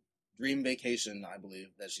dream vacation, I believe,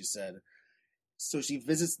 that she said. So she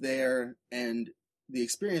visits there, and the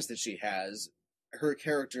experience that she has, her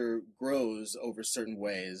character grows over certain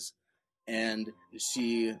ways, and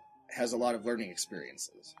she has a lot of learning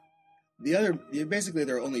experiences. Basically,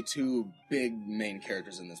 there are only two big main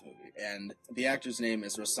characters in this movie, and the actor's name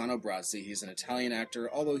is Rossano Brazzi. He's an Italian actor,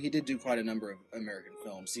 although he did do quite a number of American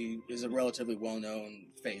films. He is a relatively well-known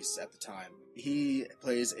face at the time. He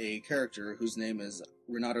plays a character whose name is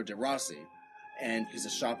Renato De Rossi, and he's a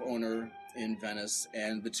shop owner in Venice,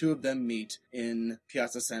 and the two of them meet in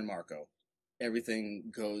Piazza San Marco.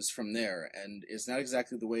 everything goes from there. And it's not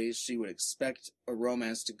exactly the way she would expect a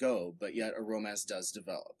romance to go, but yet a romance does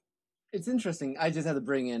develop. It's interesting. I just had to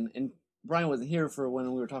bring in, and Brian wasn't here for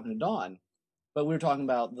when we were talking to Dawn, but we were talking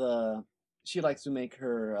about she likes to make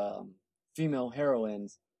her female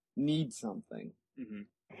heroines need something. Mm-hmm.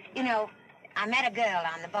 You know, I met a girl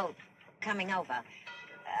on the boat coming over.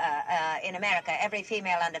 In America, every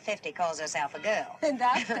female under 50 calls herself a girl. And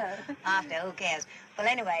after? After, who cares? Well,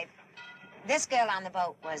 anyway, this girl on the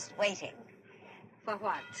boat was waiting. For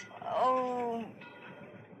what? Oh,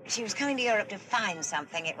 she was coming to Europe to find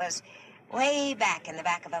something. It was way back in the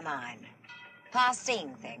back of her mind. Past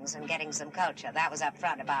seeing things and getting some culture. That was up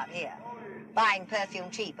front about here. Buying perfume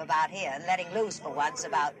cheap about here and letting loose for once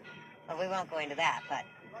about... Well, we won't go into that, but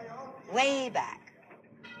way back.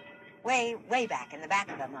 Way back in the back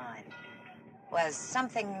of her mind was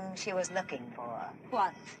something she was looking for.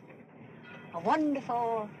 What? A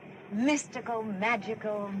wonderful, mystical,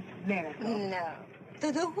 magical miracle. No.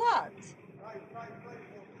 To do what?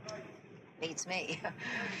 Beats me.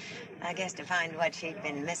 I guess to find what she'd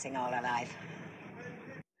been missing all her life.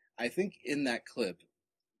 I think in that clip,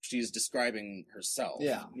 she's describing herself.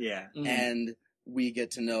 Yeah. Yeah. Mhm. And we get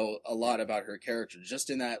to know a lot about her character just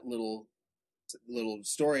in that little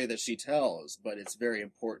story that she tells, but it's very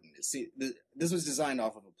important. See, this was designed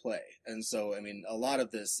off of a play, and so, I mean, a lot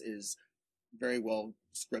of this is very well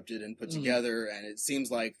scripted and put together, and it seems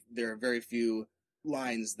like there are very few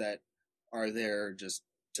lines that are there just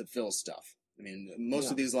to fill stuff. I mean, most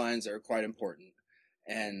of these lines are quite important,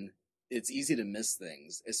 and it's easy to miss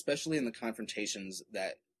things, especially in the confrontations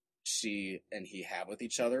that she and he have with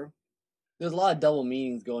each other. There's a lot of double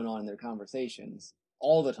meanings going on in their conversations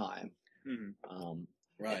all the time. Mm-hmm.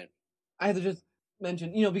 Right. I had to just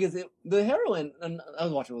mention, because the heroine, and I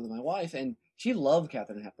was watching it with my wife, and she loved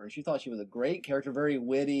Katharine Hepburn. She thought she was a great character, very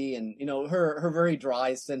witty, and, her very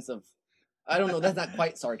dry sense of, I don't know, that's not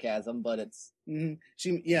quite sarcasm, but it's...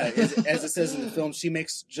 Mm-hmm. As it says in the film, she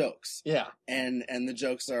makes jokes. Yeah. And the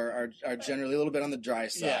jokes are generally a little bit on the dry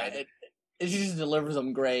side. Yeah, she just delivers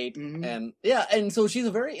them great. Mm-hmm. And so she's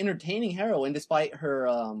a very entertaining heroine, despite her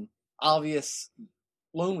obvious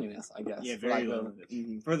loneliness, I guess. Yeah, very lonely.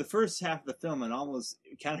 Mm-hmm. For the first half of the film, it almost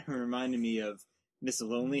kind of reminded me of Miss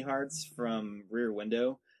Lonely Hearts from Rear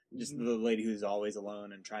Window. Just the lady who's always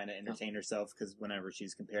alone and trying to entertain herself, because whenever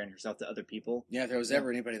she's comparing herself to other people. Yeah, if there was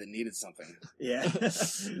ever anybody that needed something. Yeah.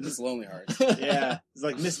 Miss Lonely Hearts. Yeah. It's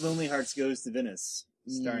like Miss Lonely Hearts Goes to Venice,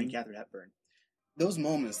 starring Katharine Hepburn. Those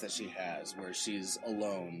moments that she has where she's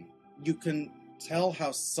alone, you can tell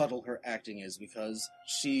how subtle her acting is, because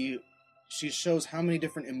she shows how many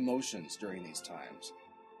different emotions during these times.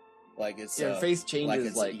 Like it's her face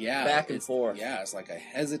changes back and forth. Yeah, it's like a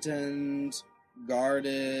hesitant,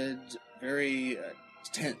 guarded, very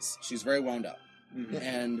tense. She's very wound up,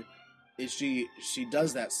 and she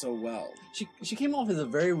does that so well. She came off as a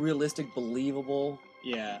very realistic, believable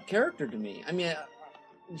character to me. I mean,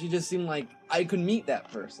 she just seemed like I could meet that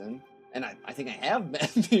person, and I think I have met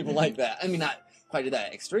people like that. I mean, not quite to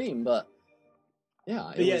that extreme, but.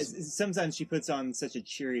 Yeah, sometimes she puts on such a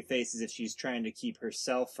cheery face as if she's trying to keep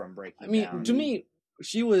herself from breaking down. I mean, to me,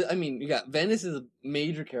 she was, you got Venice is a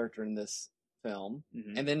major character in this film,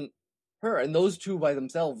 and then her, and those two by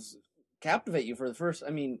themselves captivate you for the first,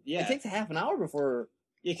 it takes a half an hour before...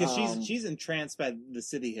 Yeah, because she's entranced by the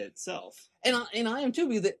city itself. And I am too,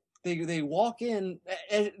 because they walk in,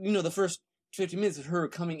 the first 50 minutes is her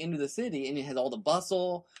coming into the city, and it has all the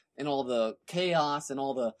bustle, and all the chaos, and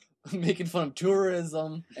all the making fun of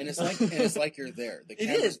tourism, and it's like you're there.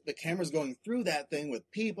 The camera's going through that thing with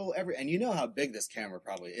people and you know how big this camera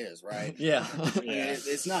probably is, right? Yeah.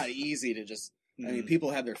 It's not easy to just.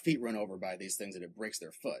 People have their feet run over by these things and it breaks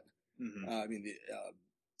their foot.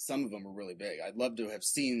 Some of them are really big. I'd love to have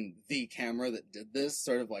seen the camera that did this,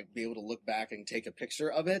 sort of like be able to look back and take a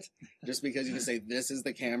picture of it, just because you can say this is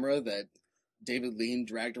the camera that David Lean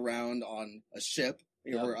dragged around on a ship.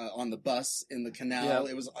 Or on the bus in the canal.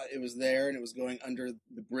 It was there, and it was going under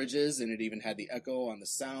the bridges, and it even had the echo on the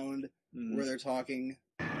sound where they're talking.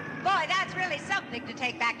 Boy, that's really something to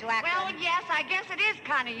take back to Akron. Well, yes, I guess it is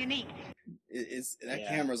kind of unique. That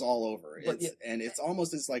camera's all over. And it's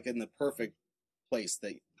almost like in the perfect place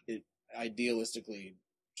that it idealistically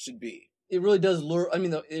should be. It really does lure.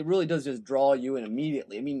 It really does just draw you in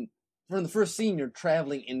immediately. From the first scene, you're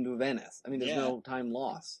traveling into Venice. There's no time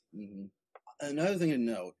loss. Mm-hmm. Another thing to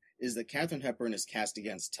note is that Katharine Hepburn is cast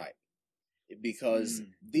against type, because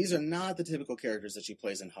these are not the typical characters that she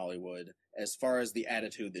plays in Hollywood as far as the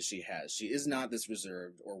attitude that she has. She is not this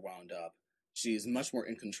reserved or wound up. She's much more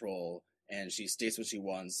in control, and she states what she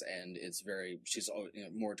wants, and she's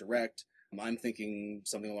more direct. I'm thinking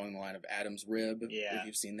something along the line of Adam's Rib, if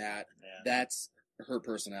you've seen that. Yeah. That's her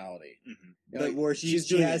personality. Mm-hmm. You know, But where she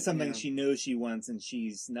doing has it, something she knows she wants, and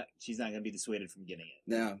she's not going to be dissuaded from getting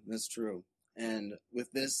it. Yeah, that's true. And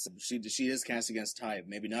with this, she is cast against type.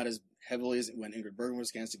 Maybe not as heavily as when Ingrid Bergman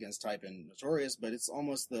was cast against type in Notorious, but it's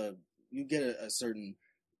almost you get a certain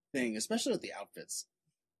thing, especially with the outfits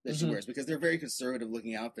that she wears, because they're very conservative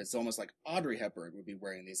looking outfits, almost like Audrey Hepburn would be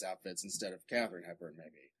wearing these outfits instead of Katharine Hepburn,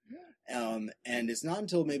 maybe. Yeah. And it's not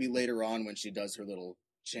until maybe later on when she does her little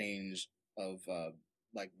change of,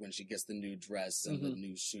 like when she gets the new dress and the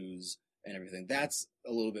new shoes and everything, that's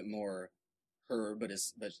a little bit more her, but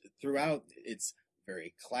throughout it's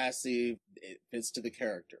very classy. It fits to the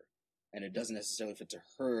character, and it doesn't necessarily fit to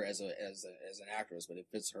her as an actress, but it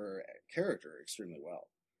fits her character extremely well.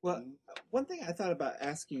 Well, one thing I thought about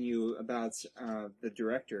asking you about the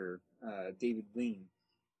director, David Lean,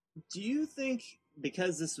 do you think,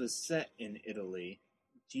 because this was set in Italy,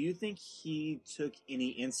 do you think he took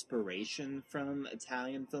any inspiration from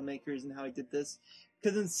Italian filmmakers in how he did this?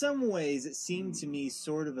 Because in some ways, it seemed to me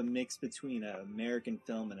sort of a mix between an American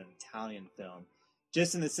film and an Italian film.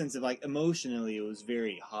 Just in the sense of, like, emotionally, it was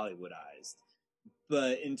very Hollywoodized.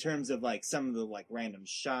 But in terms of, like, some of the, like, random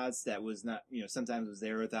shots that was not, sometimes was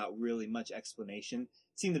there without really much explanation,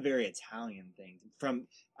 it seemed a very Italian thing.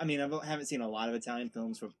 I haven't seen a lot of Italian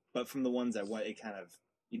films, but from the ones it kind of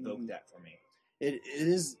evoked that for me. It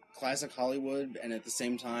is classic Hollywood, and at the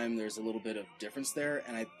same time, there's a little bit of difference there,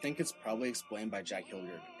 and I think it's probably explained by Jack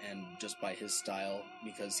Hildyard, and just by his style,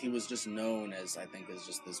 because he was just known as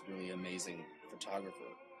just this really amazing photographer,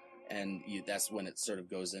 and that's when it sort of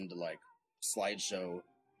goes into, like, slideshow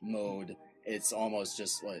mode. It's almost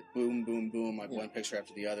just like boom, boom, boom, like one picture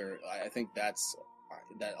after the other. I think that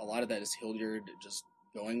a lot of that is Hildyard just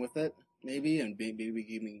going with it, maybe, and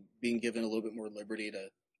being given a little bit more liberty to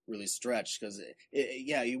really stretch, because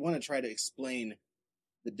you want to try to explain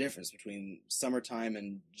the difference between Summertime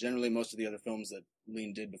and generally most of the other films that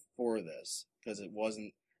Lean did before this, because it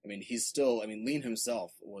wasn't, Lean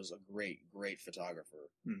himself was a great photographer.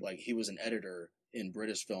 Like, he was an editor in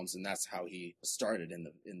British films, and that's how he started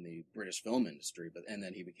in the British film industry, and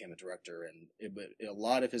then he became a director, and a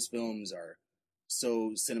lot of his films are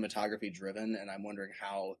so cinematography driven, and I'm wondering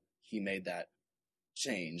how he made that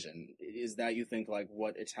change. And is that, you think, like,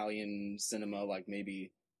 what Italian cinema, like,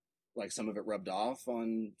 maybe, like, some of it rubbed off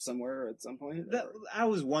on somewhere at some point? I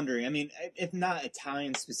was wondering. I mean, if not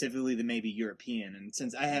Italian specifically, then maybe European. And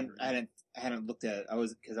since I hadn't looked at it,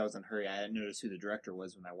 because I was in a hurry, I hadn't noticed who the director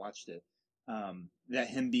was when I watched it. That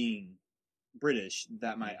him being British,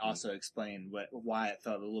 that might also explain why it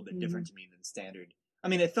felt a little bit different to me than standard. I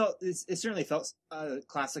mean, it certainly felt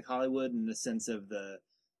classic Hollywood in the sense of the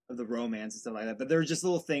romance and stuff like that, but there were just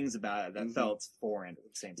little things about it that felt foreign at the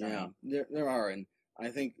same time. Yeah, there are, and I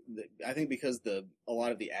think because a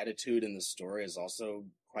lot of the attitude in the story is also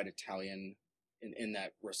quite Italian, in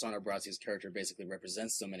that Rossano Brazzi's character basically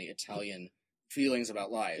represents so many Italian feelings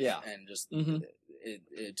about life, and just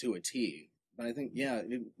it to a T. But I think,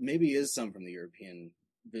 it maybe is some from the European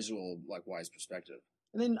visual, like, wise perspective.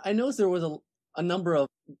 And then I noticed there was a number of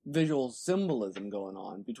visual symbolism going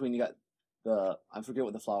on between, you got I forget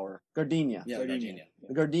what the flower, gardenia. Yeah, gardenia.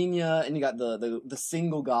 The gardenia, and you got the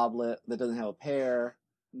single goblet that doesn't have a pair.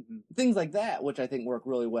 Things like that, which I think work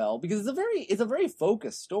really well, because it's a very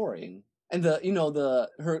focused story. And the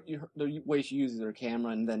way she uses her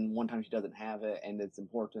camera, and then one time she doesn't have it, and it's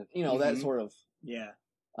important. That sort of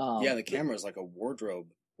the camera is like a wardrobe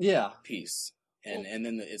piece, and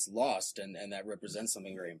then it's lost, and that represents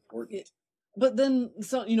something very important. But then,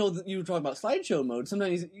 you were talking about slideshow mode.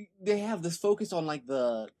 Sometimes they have this focus on, like,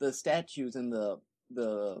 the statues and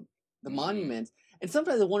the monuments, and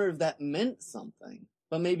sometimes I wonder if that meant something.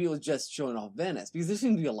 But maybe it was just showing off Venice, because there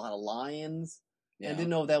seemed to be a lot of lions. Yeah. And I didn't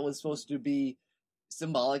know if that was supposed to be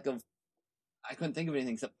symbolic of, I couldn't think of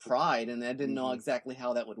anything except pride, and I didn't know exactly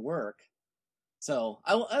how that would work. So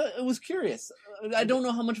I was curious. I don't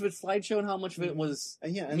know how much of it's slideshow and how much of it was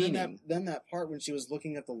meaning. Then that part when she was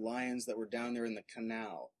looking at the lions that were down there in the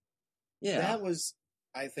canal. Yeah. That was,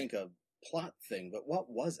 I think, a plot thing, but what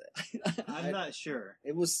was it? I'm not sure.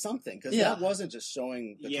 It was something, because that wasn't just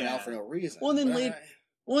showing the canal for no reason. Well,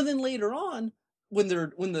 then later on, when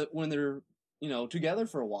they're together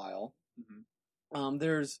for a while,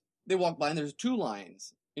 they walk by and there's two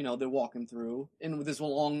lions. They're walking through, and with this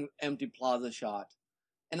long empty plaza shot,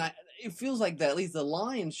 and it feels like that at least the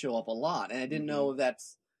lions show up a lot, and I didn't know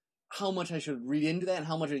that's how much I should read into that, and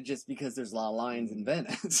how much it's just because there's a lot of lions in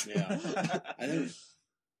Venice. I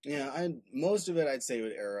think, most of it I'd say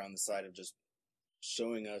would err on the side of just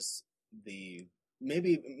showing us the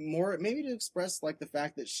maybe to express like the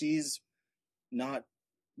fact that she's not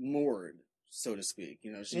moored, so to speak.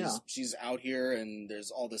 You know, she's out here, and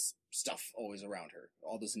there's all this stuff always around her,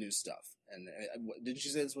 all this new stuff. And didn't she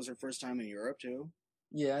say this was her first time in Europe too?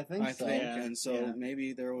 Yeah, I think so. And so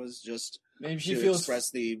maybe there was just maybe she feels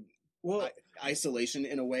express the isolation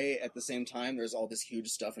in a way. At the same time, there's all this huge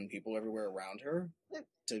stuff and people everywhere around her.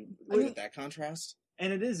 To look at that contrast.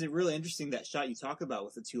 And it is really interesting, that shot you talk about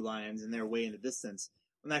with the two lions and they're way in the distance.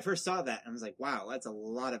 When I first saw that, I was like, wow, that's a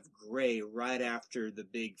lot of gray right after the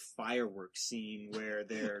big fireworks scene where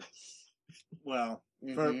they're, well...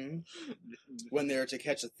 when they're to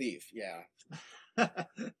catch a thief, yeah.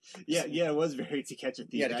 yeah, it was very To Catch a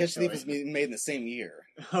Thief. Yeah, To Catch a Thief was made in the same year.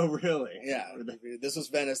 Oh, really? Yeah. This was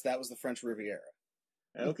Venice, that was the French Riviera.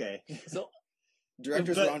 Okay. So...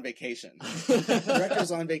 Directors were on vacation.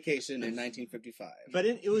 Directors on vacation in 1955. But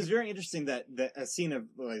it was very interesting that a scene of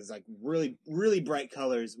like really, really bright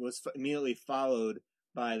colors was immediately followed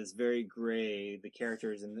by this very gray, the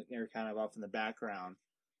characters, and they're kind of off in the background.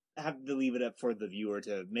 I have to leave it up for the viewer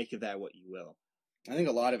to make of that what you will. I think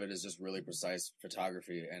a lot of it is just really precise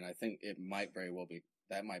photography, and I think it might very well be,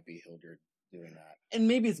 that might be Hildyard doing that. And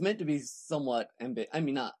maybe it's meant to be somewhat,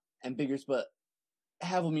 not ambiguous, but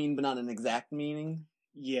have a meaning, but not an exact meaning.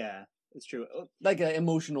 Yeah, it's true. Like an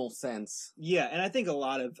emotional sense. Yeah, and I think a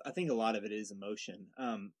lot of it is emotion.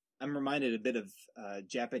 I'm reminded a bit of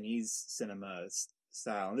Japanese cinema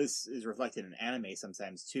style, and this is reflected in anime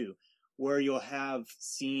sometimes too, where you'll have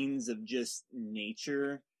scenes of just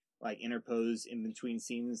nature, like interposed in between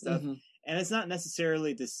scenes and stuff. Mm-hmm. And it's not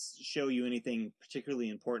necessarily to show you anything particularly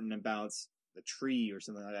important about the tree or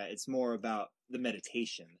something like that. It's more about the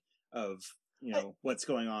meditation of, you know, what's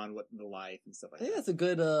going on, what the life and stuff like that. I think that's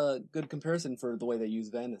a good comparison for the way they use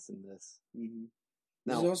Venice in this. Mm-hmm.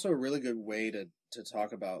 There's also a really good way to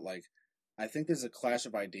talk about, like, I think there's a clash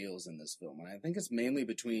of ideals in this film, and I think it's mainly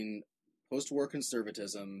between post-war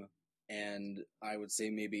conservatism and I would say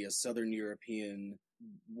maybe a Southern European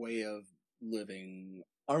way of living.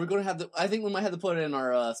 Are we going to have to? I think we might have to put it in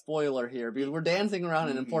our spoiler here because we're dancing around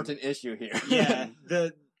an important issue here. Yeah,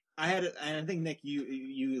 and I think Nick,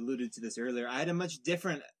 you alluded to this earlier. I had a much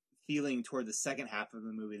different feeling toward the second half of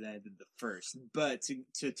the movie than I did the first. But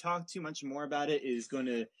to talk too much more about it is going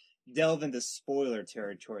to delve into spoiler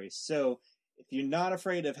territory. So if you're not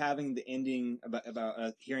afraid of having the ending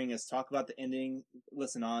about hearing us talk about the ending,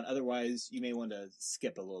 listen on. Otherwise, you may want to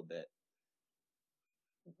skip a little bit.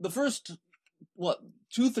 The first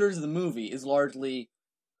 2/3 of the movie is largely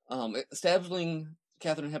establishing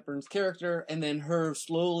Katharine Hepburn's character, and then her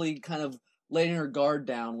slowly kind of letting her guard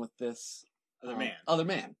down with this other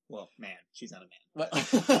man. Well, man, she's not a man.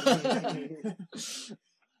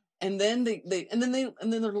 And then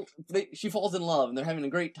she falls in love, and they're having a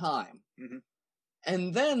great time. Mm-hmm.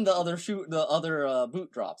 And then the other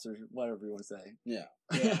boot drops, or whatever you want to say. Yeah.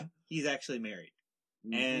 He's actually married,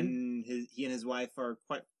 and he and his wife are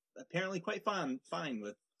apparently quite fine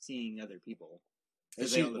with seeing other people. I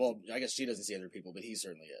guess she doesn't see other people, but he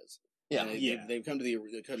certainly is. Yeah, they've come to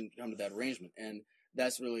that arrangement, and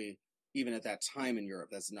that's really, even at that time in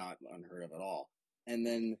Europe, that's not unheard of at all.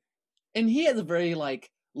 And he has a very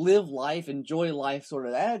live life, enjoy life sort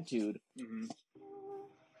of attitude. Mm-hmm.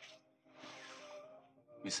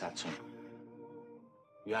 Miss Hudson,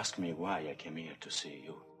 you asked me why I came here to see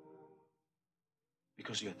you.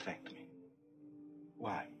 Because you attract me.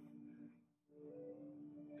 Why?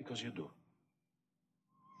 Because you do.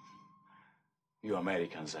 You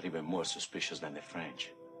Americans are even more suspicious than the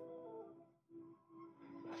French.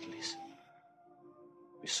 But listen,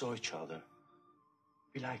 we saw each other.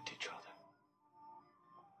 We liked each other.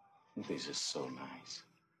 This is so nice.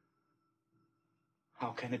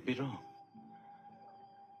 How can it be wrong?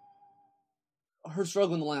 Her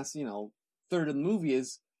struggle in the last, third of the movie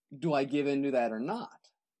is, do I give in to that or not?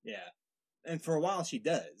 Yeah. And for a while she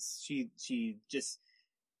does. She just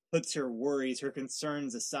puts her worries, her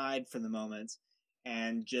concerns aside for the moment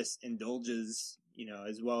and just indulges,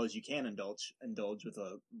 as well as you can indulge with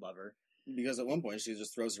a lover. Because at one point she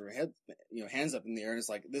just throws her hands up in the air and it's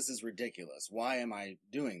like, this is ridiculous. Why am I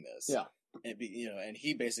doing this? Yeah. And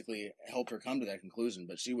he basically helped her come to that conclusion,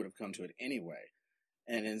 but she would have come to it anyway.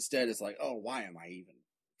 And instead it's like, oh, why am I even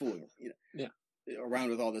fooling around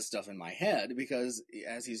with all this stuff in my head? Because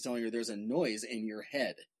as he's telling her, there's a noise in your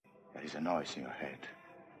head. There is a noise in your head.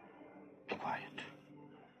 Be quiet.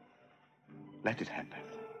 Let it happen.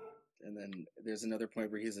 And then there's another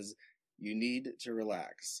point where he says, you need to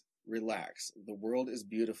relax. Relax. The world is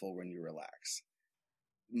beautiful when you relax.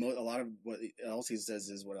 A lot of what else he says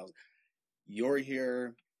is what else? You're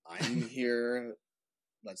here. I'm here.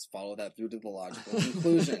 let's follow that through to the logical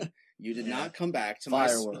conclusion. You did not come back to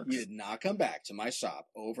Fireworks. You did not come back to my shop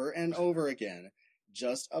over and over again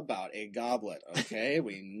just about a goblet, okay?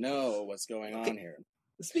 We know what's going on here.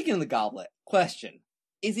 Speaking of the goblet, question.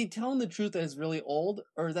 Is he telling the truth that it's really old,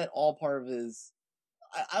 or is that all part of his...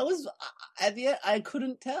 at the end, I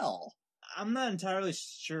couldn't tell. I'm not entirely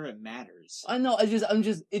sure it matters. I know,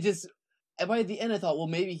 and by the end I thought, well,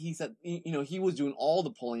 maybe he said, he was doing all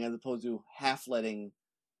the pulling as opposed to half letting,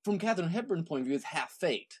 from Katharine Hepburn's point of view, it's half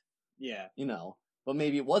fate. Yeah. But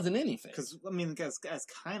maybe it wasn't any fate. Because, that's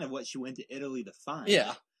kind of what she went to Italy to find.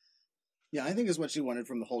 Yeah. Yeah, I think it's what she wanted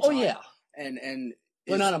from the whole time. Oh, yeah. And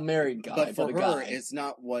but not a married guy, but for a her, guy. it's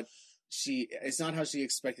not how she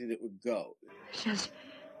expected it would go.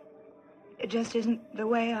 It just isn't the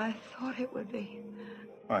way I thought it would be.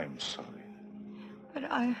 I'm sorry. But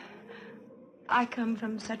I come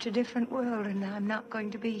from such a different world, and I'm not going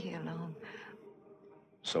to be here long.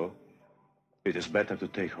 So, it is better to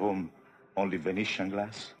take home only Venetian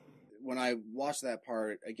glass? When I watched that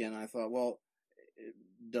part again, I thought, well,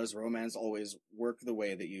 does romance always work the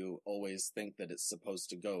way that you always think that it's supposed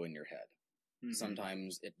to go in your head? Mm-hmm.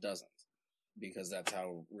 Sometimes it doesn't, because that's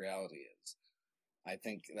how reality is. I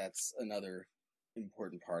think that's another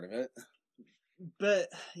important part of it. But,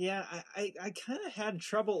 yeah, I kind of had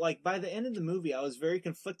trouble, by the end of the movie, I was very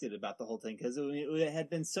conflicted about the whole thing, because it had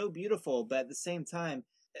been so beautiful, but at the same time,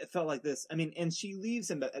 it felt like this. And she leaves,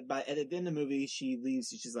 and at the end of the movie, she leaves,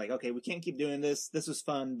 she's like, okay, we can't keep doing this. This was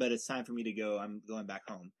fun, but it's time for me to go. I'm going back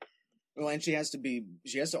home. Well, and she has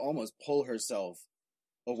to almost pull herself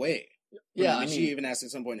away. Yeah, she even asks at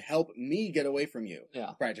some point, help me get away from you.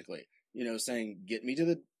 Yeah. Practically. Saying, get me to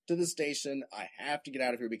the station. I have to get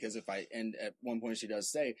out of here, because and at one point she does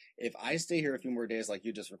say, if I stay here a few more days like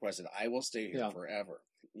you just requested, I will stay here forever.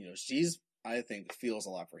 I think, feels a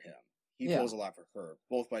lot for him. He feels a lot for her,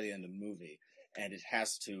 both by the end of the movie, and it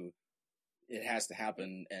has to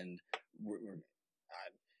happen. And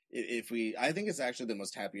I think it's actually the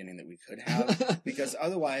most happy ending that we could have, because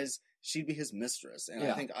otherwise she'd be his mistress. And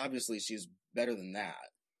I think obviously she's better than that.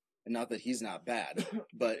 And not that he's not bad,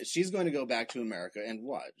 but she's going to go back to America, and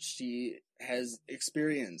what? She has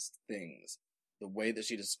experienced things. The way that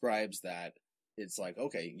she describes that, it's like,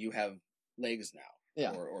 okay, you have legs now.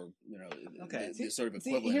 Yeah. Or okay. the sort of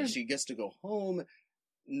equivalent. And she gets to go home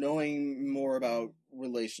knowing more about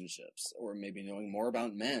relationships, or maybe knowing more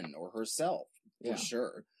about men, or herself, for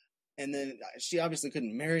sure. And then she obviously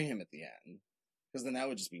couldn't marry him at the end, because then that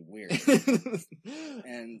would just be weird.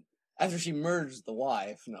 And after she merged the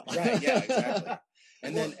wife, no. Right, yeah, exactly.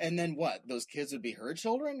 And then what? Those kids would be her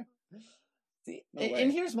children? See,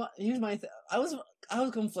 and here's my thing. I was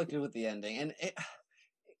conflicted with the ending, and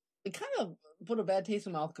it kind of put a bad taste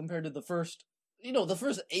in my mouth compared to the first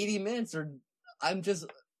 80 minutes I'm just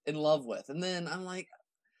in love with. And then I'm like,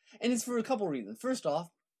 and it's for a couple reasons. First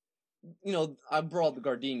off, I brought the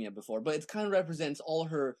gardenia before, but it kind of represents all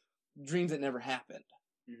her dreams that never happened.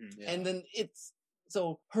 Mm-hmm, yeah. And then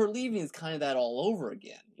so her leaving is kind of that all over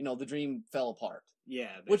again. The dream fell apart. Yeah.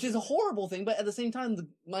 Basically. Which is a horrible thing, but at the same time,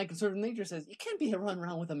 my conservative nature says, you can't be running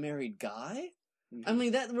around with a married guy.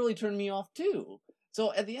 Mm-hmm. That really turned me off too.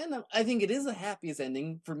 So at the end, I think it is the happiest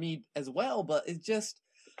ending for me as well, but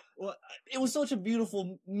it was such a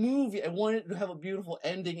beautiful movie. I wanted to have a beautiful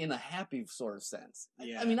ending in a happy sort of sense.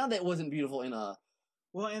 Yeah. Not that it wasn't beautiful in a...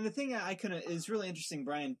 Well, and the thing it's really interesting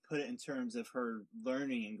Brian put it in terms of her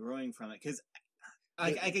learning and growing from it, because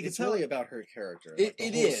it's really about her character. The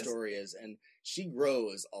whole story is, and she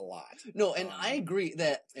grows a lot. No, and I agree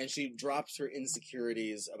that... And she drops her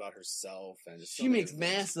insecurities about herself, and she makes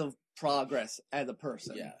massive progress as a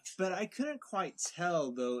person. Yeah. But I couldn't quite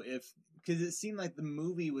tell, though, because it seemed like the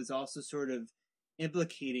movie was also sort of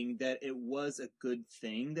implicating that it was a good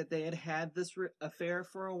thing that they had this affair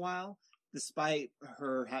for a while, despite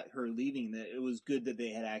her leaving, that it was good that they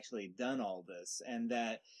had actually done all this, and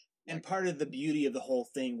that... And part of the beauty of the whole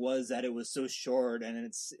thing was that it was so short,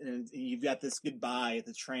 and you've got this goodbye at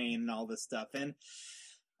the train and all this stuff. And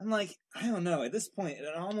I'm like, I don't know. At this point,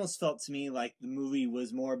 it almost felt to me like the movie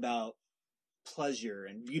was more about pleasure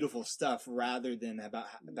and beautiful stuff rather than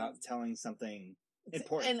about telling something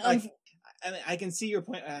important. And I can see your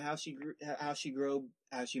point how she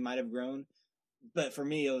might have grown, but for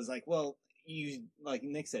me, it was like, well, like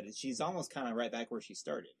Nick said, she's almost kind of right back where she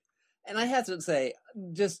started. And I have to say,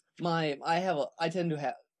 just I tend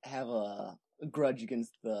to have a grudge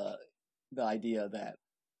against the idea that.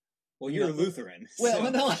 Well, you're a Lutheran. Well,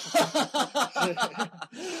 no,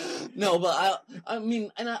 no, but I we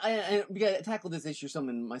got to tackle this issue some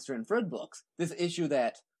in my Stern Fred books. This issue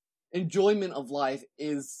that enjoyment of life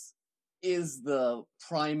is is the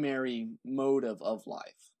primary motive of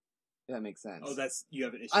life. If that makes sense. Oh, you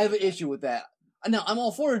have an issue. I have an issue with that. Now, I'm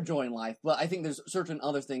all for enjoying life, but I think there's certain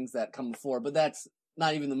other things that come before, but that's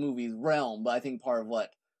not even the movie's realm, but I think part of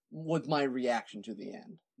what was my reaction to the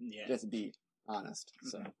end. Yeah. Just to be honest.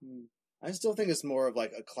 So I still think it's more of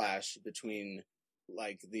like a clash between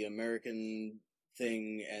like the American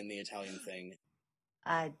thing and the Italian thing.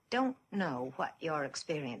 I don't know what your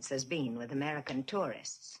experience has been with American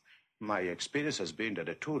tourists. My experience has been that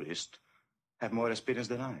the tourists have more experience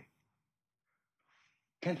than I.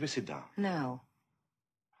 Can't we sit down? No.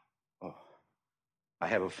 Oh, I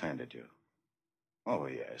have offended you. Oh,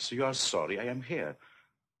 yes, you are sorry I am here.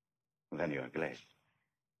 Then you are glad.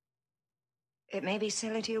 It may be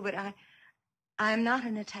silly to you, but I am not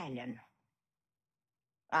an Italian.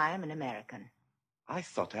 I am an American. I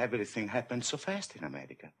thought everything happened so fast in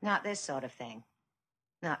America. Not this sort of thing.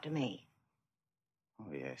 Not to me.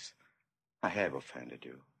 Oh, yes, I have offended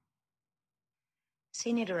you.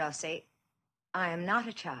 Signor De Rossi, I am not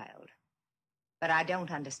a child, but I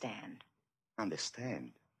don't understand.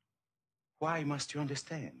 Understand? Why must you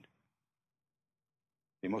understand?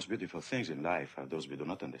 The most beautiful things in life are those we do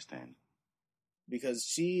not understand. Because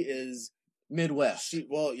she is Midwest.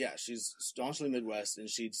 She's staunchly Midwest, and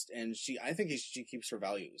I think she keeps her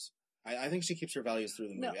values. I think she keeps her values through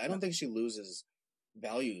the movie. I don't think she loses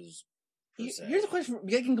values per se. Here's a question.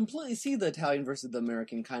 I can completely see the Italian versus the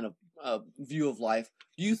American kind of view of life.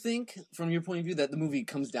 Do you think, from your point of view, that the movie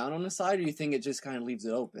comes down on the side, or do you think it just kind of leaves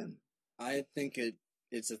it open? I think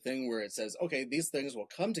it's a thing where it says, okay, these things will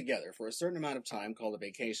come together for a certain amount of time called a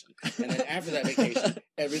vacation. And then after that vacation,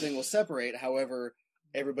 everything will separate. However,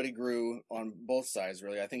 everybody grew on both sides,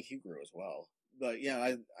 really. I think he grew as well. But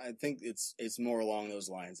yeah, I think it's more along those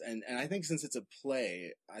lines. And I think since it's a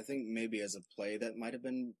play, I think maybe as a play that might have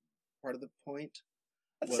been part of the point.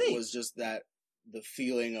 Was just that the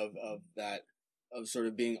feeling of sort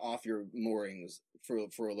of being off your moorings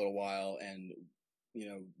for a little while, and you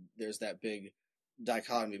know, there's that big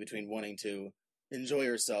dichotomy between wanting to enjoy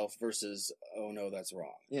yourself versus, oh no, that's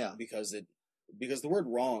wrong. Yeah. Because the word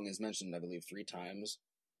wrong is mentioned, I believe, 3 times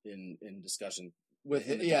in discussion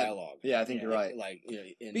in the dialogue. Yeah, I think you're right. Like, you know,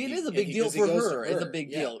 it is a big deal for her. It's a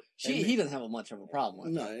big deal. He doesn't have much of a problem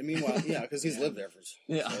with it. No, and meanwhile, because he's lived there for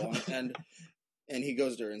so long, and he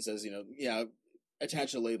goes to her and says, you know,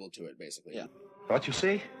 attach a label to it, basically. Yeah. What you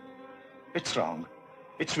say? It's wrong.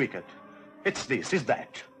 It's wicked. It's this, it's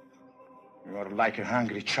that. You are like a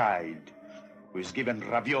hungry child who is given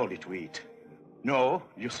ravioli to eat. No,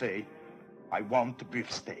 you say, I want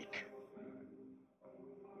beefsteak.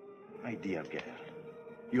 My dear girl,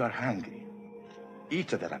 you are hungry. Eat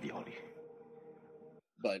the ravioli.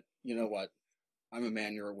 But you know what? I'm a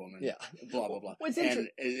man, you're a woman. Yeah. Blah, blah, blah. And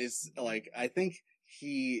it's like, I think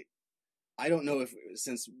I don't know if,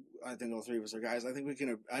 since I think all 3 of us are guys, I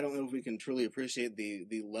don't know if we can truly appreciate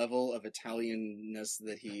the level of Italianness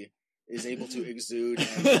that he is able to exude.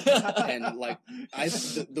 And like,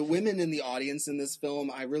 the women in the audience in this film,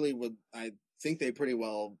 I think they pretty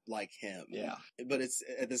well like him. Yeah. But it's,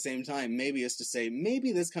 at the same time, maybe it's to say,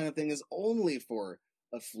 maybe this kind of thing is only for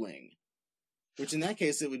a fling. Which in that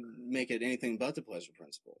case, it would make it anything but the pleasure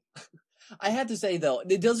principle. I had to say, though,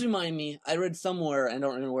 it does remind me, I read somewhere, I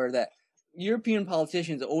don't remember where, that European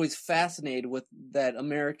politicians are always fascinated with that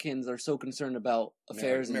Americans are so concerned about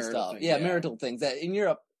affairs and stuff. Things, marital things. That in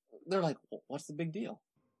Europe, they're like, well, what's the big deal?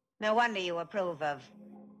 No wonder you approve of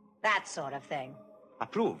that sort of thing.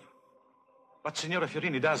 Approve? What Signora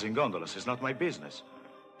Fiorini does in gondolas is not my business.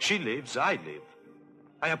 She lives, I live.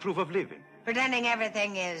 I approve of living. Pretending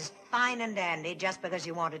everything is fine and dandy just because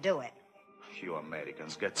you want to do it. You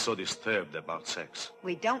Americans get so disturbed about sex.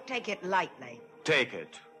 We don't take it lightly. Take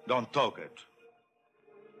it. Don't talk it.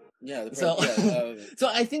 Yeah. So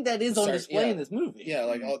I think that is on display in this movie. Yeah,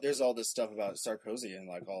 like there's all this stuff about Sarkozy and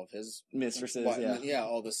like all of his mistresses.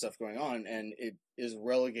 All this stuff going on, and it is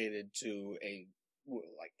relegated to a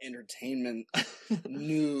like entertainment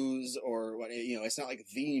news or what, you know. It's not like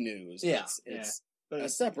the news. Yeah, it's a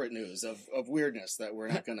separate news of weirdness that we're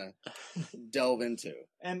not gonna delve into.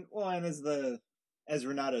 And as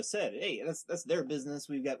Renato said, hey, that's their business.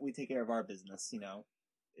 We take care of our business, you know.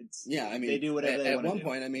 I mean, they do whatever they want to do. At one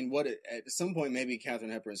point, I mean, at some point, maybe Katharine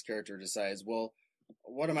Hepburn's character decides, well,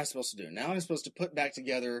 what am I supposed to do? Now I'm supposed to put back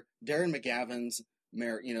together Darren McGavin's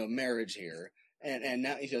marriage here, and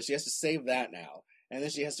now she has to save that now, and then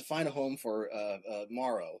she has to find a home for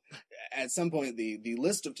Morrow. At some point, the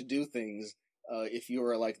list of to-do things, if you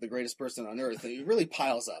are like the greatest person on earth, it really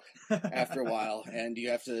piles up after a while, and you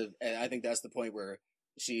have to. And I think that's the point where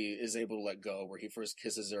she is able to let go, where he first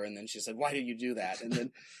kisses her, and then she said, "Why did you do that?" And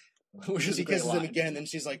then Which is She a great kisses him line. again, and then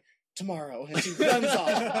she's like, tomorrow, and she runs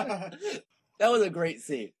off. That was a great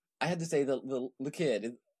scene. I had to say the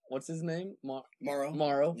kid, what's his name? Morrow.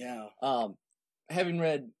 Morrow. Yeah. Having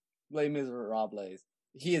read Les Miserables,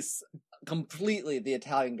 he is completely the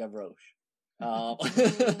Italian Gavroche. I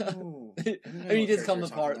mean, he just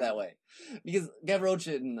comes apart that way. Because Gavroche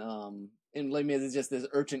in Les Mis is just this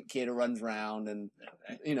urchin kid who runs around and,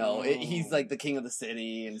 he's like the king of the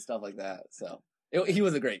city and stuff like that. So, he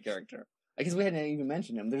was a great character. I guess we hadn't even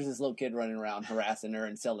mentioned him. There's this little kid running around harassing her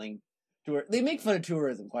and selling tour. They make fun of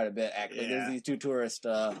tourism quite a bit, actually. Yeah. There's these two tourists,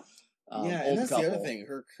 and old that's couple. the other thing.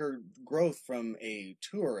 Her growth from a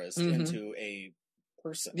tourist into a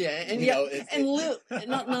person. Yeah, and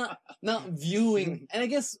not viewing. And I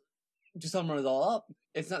guess to sum it all up,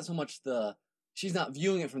 it's not so much she's not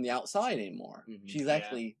viewing it from the outside anymore. She's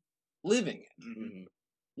actually living it. Mm-hmm.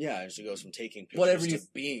 Yeah, and she goes from taking pictures Whatever to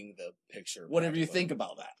being the picture. Whatever you think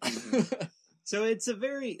about that. So it's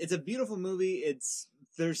a beautiful movie.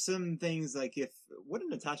 There's some things like what did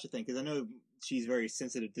Natasha think? Because I know she's very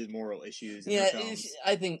sensitive to moral issues. In her films.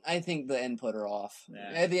 I think the end put her off.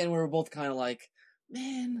 Yeah. At the end, we were both kind of like,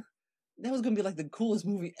 man, that was gonna be like the coolest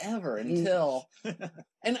movie ever until,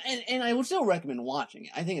 and I would still recommend watching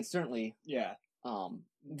it. I think it's certainly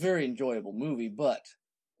very enjoyable movie, but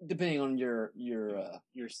depending on your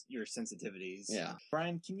sensitivities. Yeah.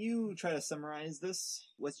 Brian, can you try to summarize this?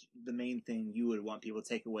 What's the main thing you would want people to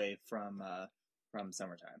take away from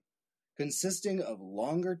Summertime? Consisting of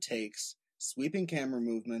longer takes, sweeping camera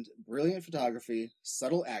movement, brilliant photography,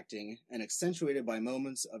 subtle acting, and accentuated by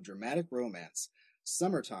moments of dramatic romance,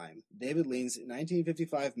 Summertime, David Lean's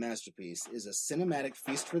 1955 masterpiece, is a cinematic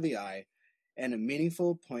feast for the eye and a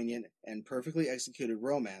meaningful, poignant, and perfectly executed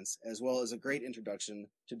romance, as well as a great introduction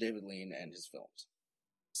to David Lean and his films.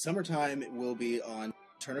 Summertime will be on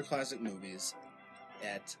Turner Classic Movies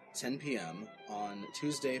at 10 p.m. on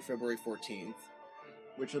Tuesday, February 14th.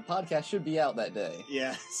 Which the podcast should be out that day.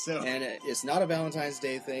 Yeah, And it's not a Valentine's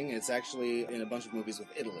Day thing, it's actually in a bunch of movies with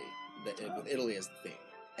Italy, with Italy as the theme.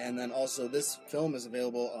 And then also, this film is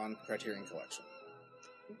available on Criterion Collection.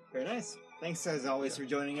 Very nice. Thanks, as always, for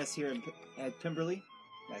joining us here at Pemberley.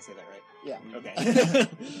 Did I say that right? Yeah. Okay.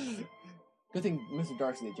 Good thing Mr.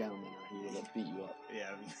 Darcy the gentleman, or he would have beat you up.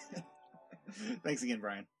 Yeah. Thanks again,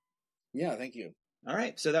 Brian. Yeah, thank you. All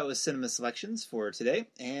right, so that was Cinema Selections for today,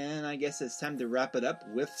 and I guess it's time to wrap it up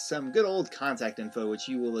with some good old contact info, which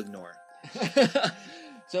you will ignore.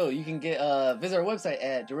 So you can visit our website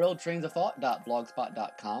at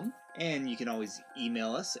derailedtrainsofthought.blogspot.com. And you can always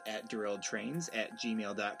email us at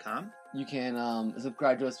derailedtrains@gmail.com. You can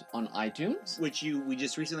subscribe to us on iTunes, which we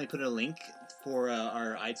just recently put a link for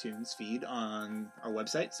our iTunes feed on our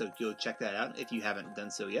website, so you'll check that out if you haven't done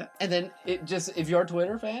so yet. And then if you're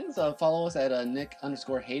Twitter fans, follow us at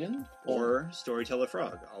Nick_Hayden or Storyteller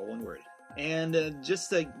Frog, all one word. And just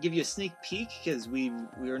to give you a sneak peek, because we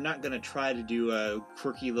are not going to try to do a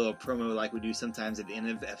quirky little promo like we do sometimes at the end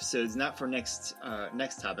of episodes, not for next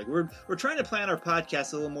topic. We're trying to plan our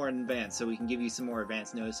podcast a little more in advance so we can give you some more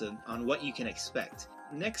advance notice on what you can expect.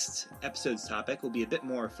 Next episode's topic will be a bit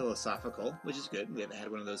more philosophical, which is good. We haven't had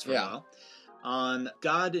one of those for a while. On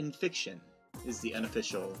God in Fiction is the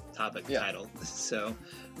unofficial topic title. So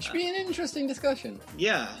it should be an interesting discussion.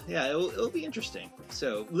 Yeah, it'll be interesting.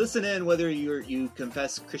 So listen in whether you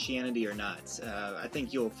confess Christianity or not. I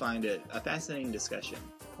think you'll find it a fascinating discussion.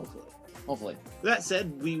 Hopefully. With that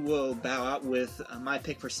said, we will bow out with my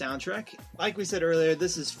pick for soundtrack. Like we said earlier,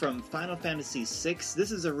 this is from Final Fantasy VI.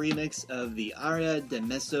 This is a remix of the Aria de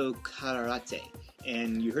Mezzo Carrate.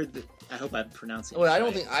 And you heard I hope I'm pronouncing it right.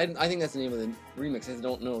 I think that's the name of the remix. I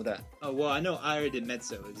don't know that. Oh, well, I know Aria de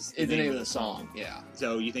Mezzo is the name of the song. Yeah.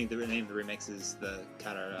 So you think the name of the remix is the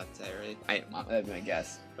Carrate, right? That'd be my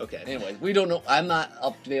guess. Okay. Anyways, we don't know. I'm not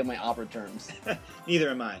up to date on my opera terms. Neither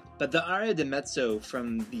am I. But the Aria de Mezzo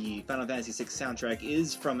from the Final Fantasy VI soundtrack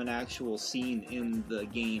is from an actual scene in the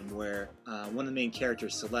game where one of the main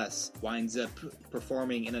characters, Celeste, winds up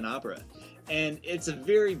performing in an opera. And it's a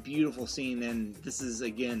very beautiful scene, and this is,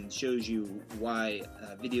 again, shows you why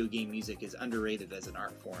video game music is underrated as an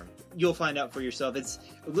art form. You'll find out for yourself. This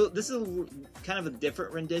is kind of a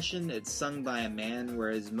different rendition. It's sung by a man,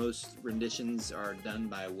 whereas most renditions are done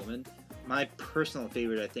by a woman. My personal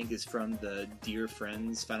favorite, I think, is from the Dear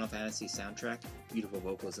Friends Final Fantasy soundtrack. Beautiful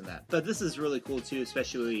vocals in that. But this is really cool, too,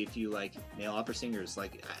 especially if you like male opera singers.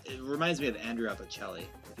 Like, it reminds me of Andrea Bocelli,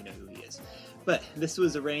 if you know who he is. But this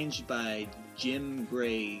was arranged by Jim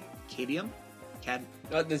Gray Cadium.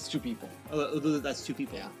 There's two people. Oh, that's two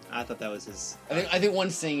people. Yeah. I thought that was his. I think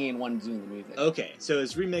one's singing and one's doing the music. Okay, so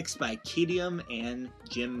it's remixed by Cadium and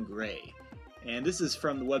Jim Gray. And this is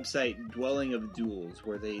from the website Dwelling of Duels,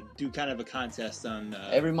 where they do kind of a contest on...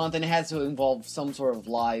 every month, and it has to involve some sort of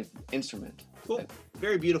live instrument. Cool.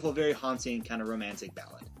 Very beautiful, very haunting, kind of romantic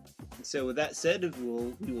ballad. So with that said,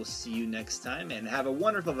 we will see you next time, and have a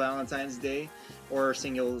wonderful Valentine's Day, or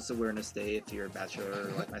Singles Awareness Day if you're a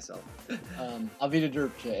bachelor like myself. Avida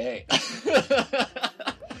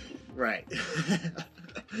Right.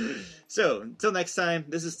 So, until next time,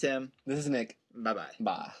 this is Tim. This is Nick. Bye-bye.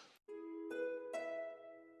 Bye.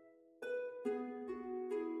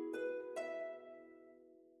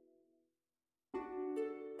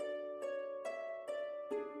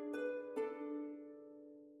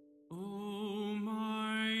 Oh,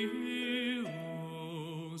 my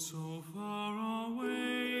hero, so far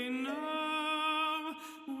away now,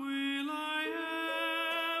 will I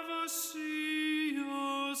ever see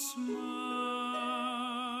your smile?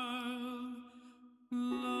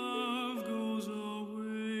 Love goes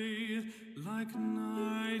away like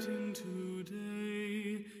night into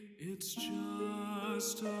day, it's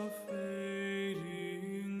just a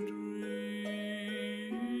fading dream.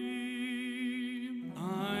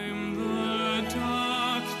 I'm the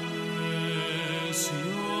darkness,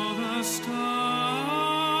 you're the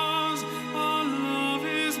stars, our love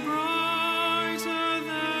is brighter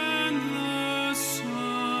than the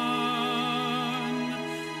sun.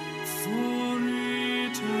 For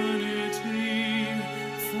eternity,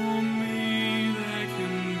 for me there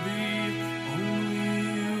can be only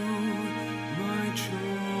you, my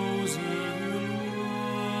chosen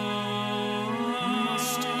one.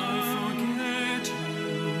 Must I forget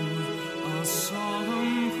you? A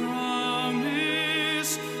solemn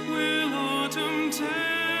promise. Will autumn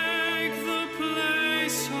take the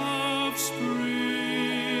place of spring?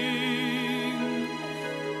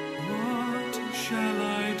 What shall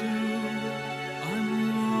I do? I'm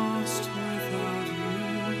lost without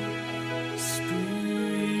you.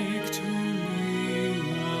 Speak to me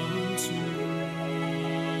once more.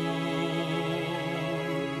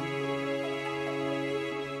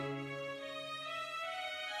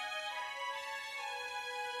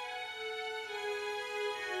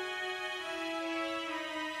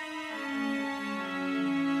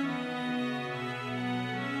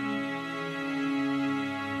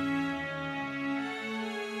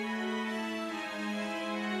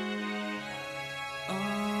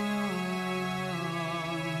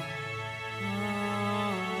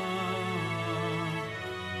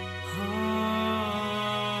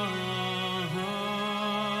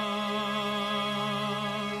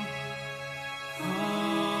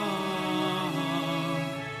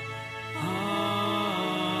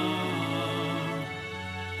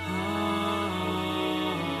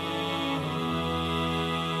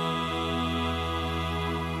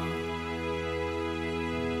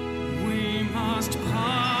 We must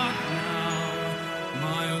part now.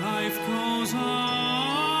 My life goes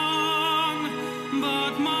on,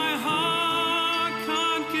 but my heart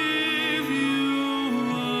can't give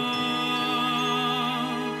you up.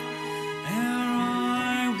 Ere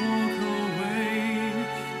I walk away,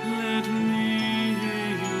 let me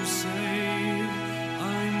hear you say I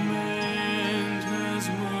meant as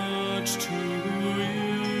much to you.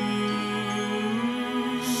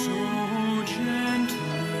 So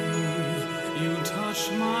gently you touch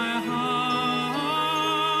my heart.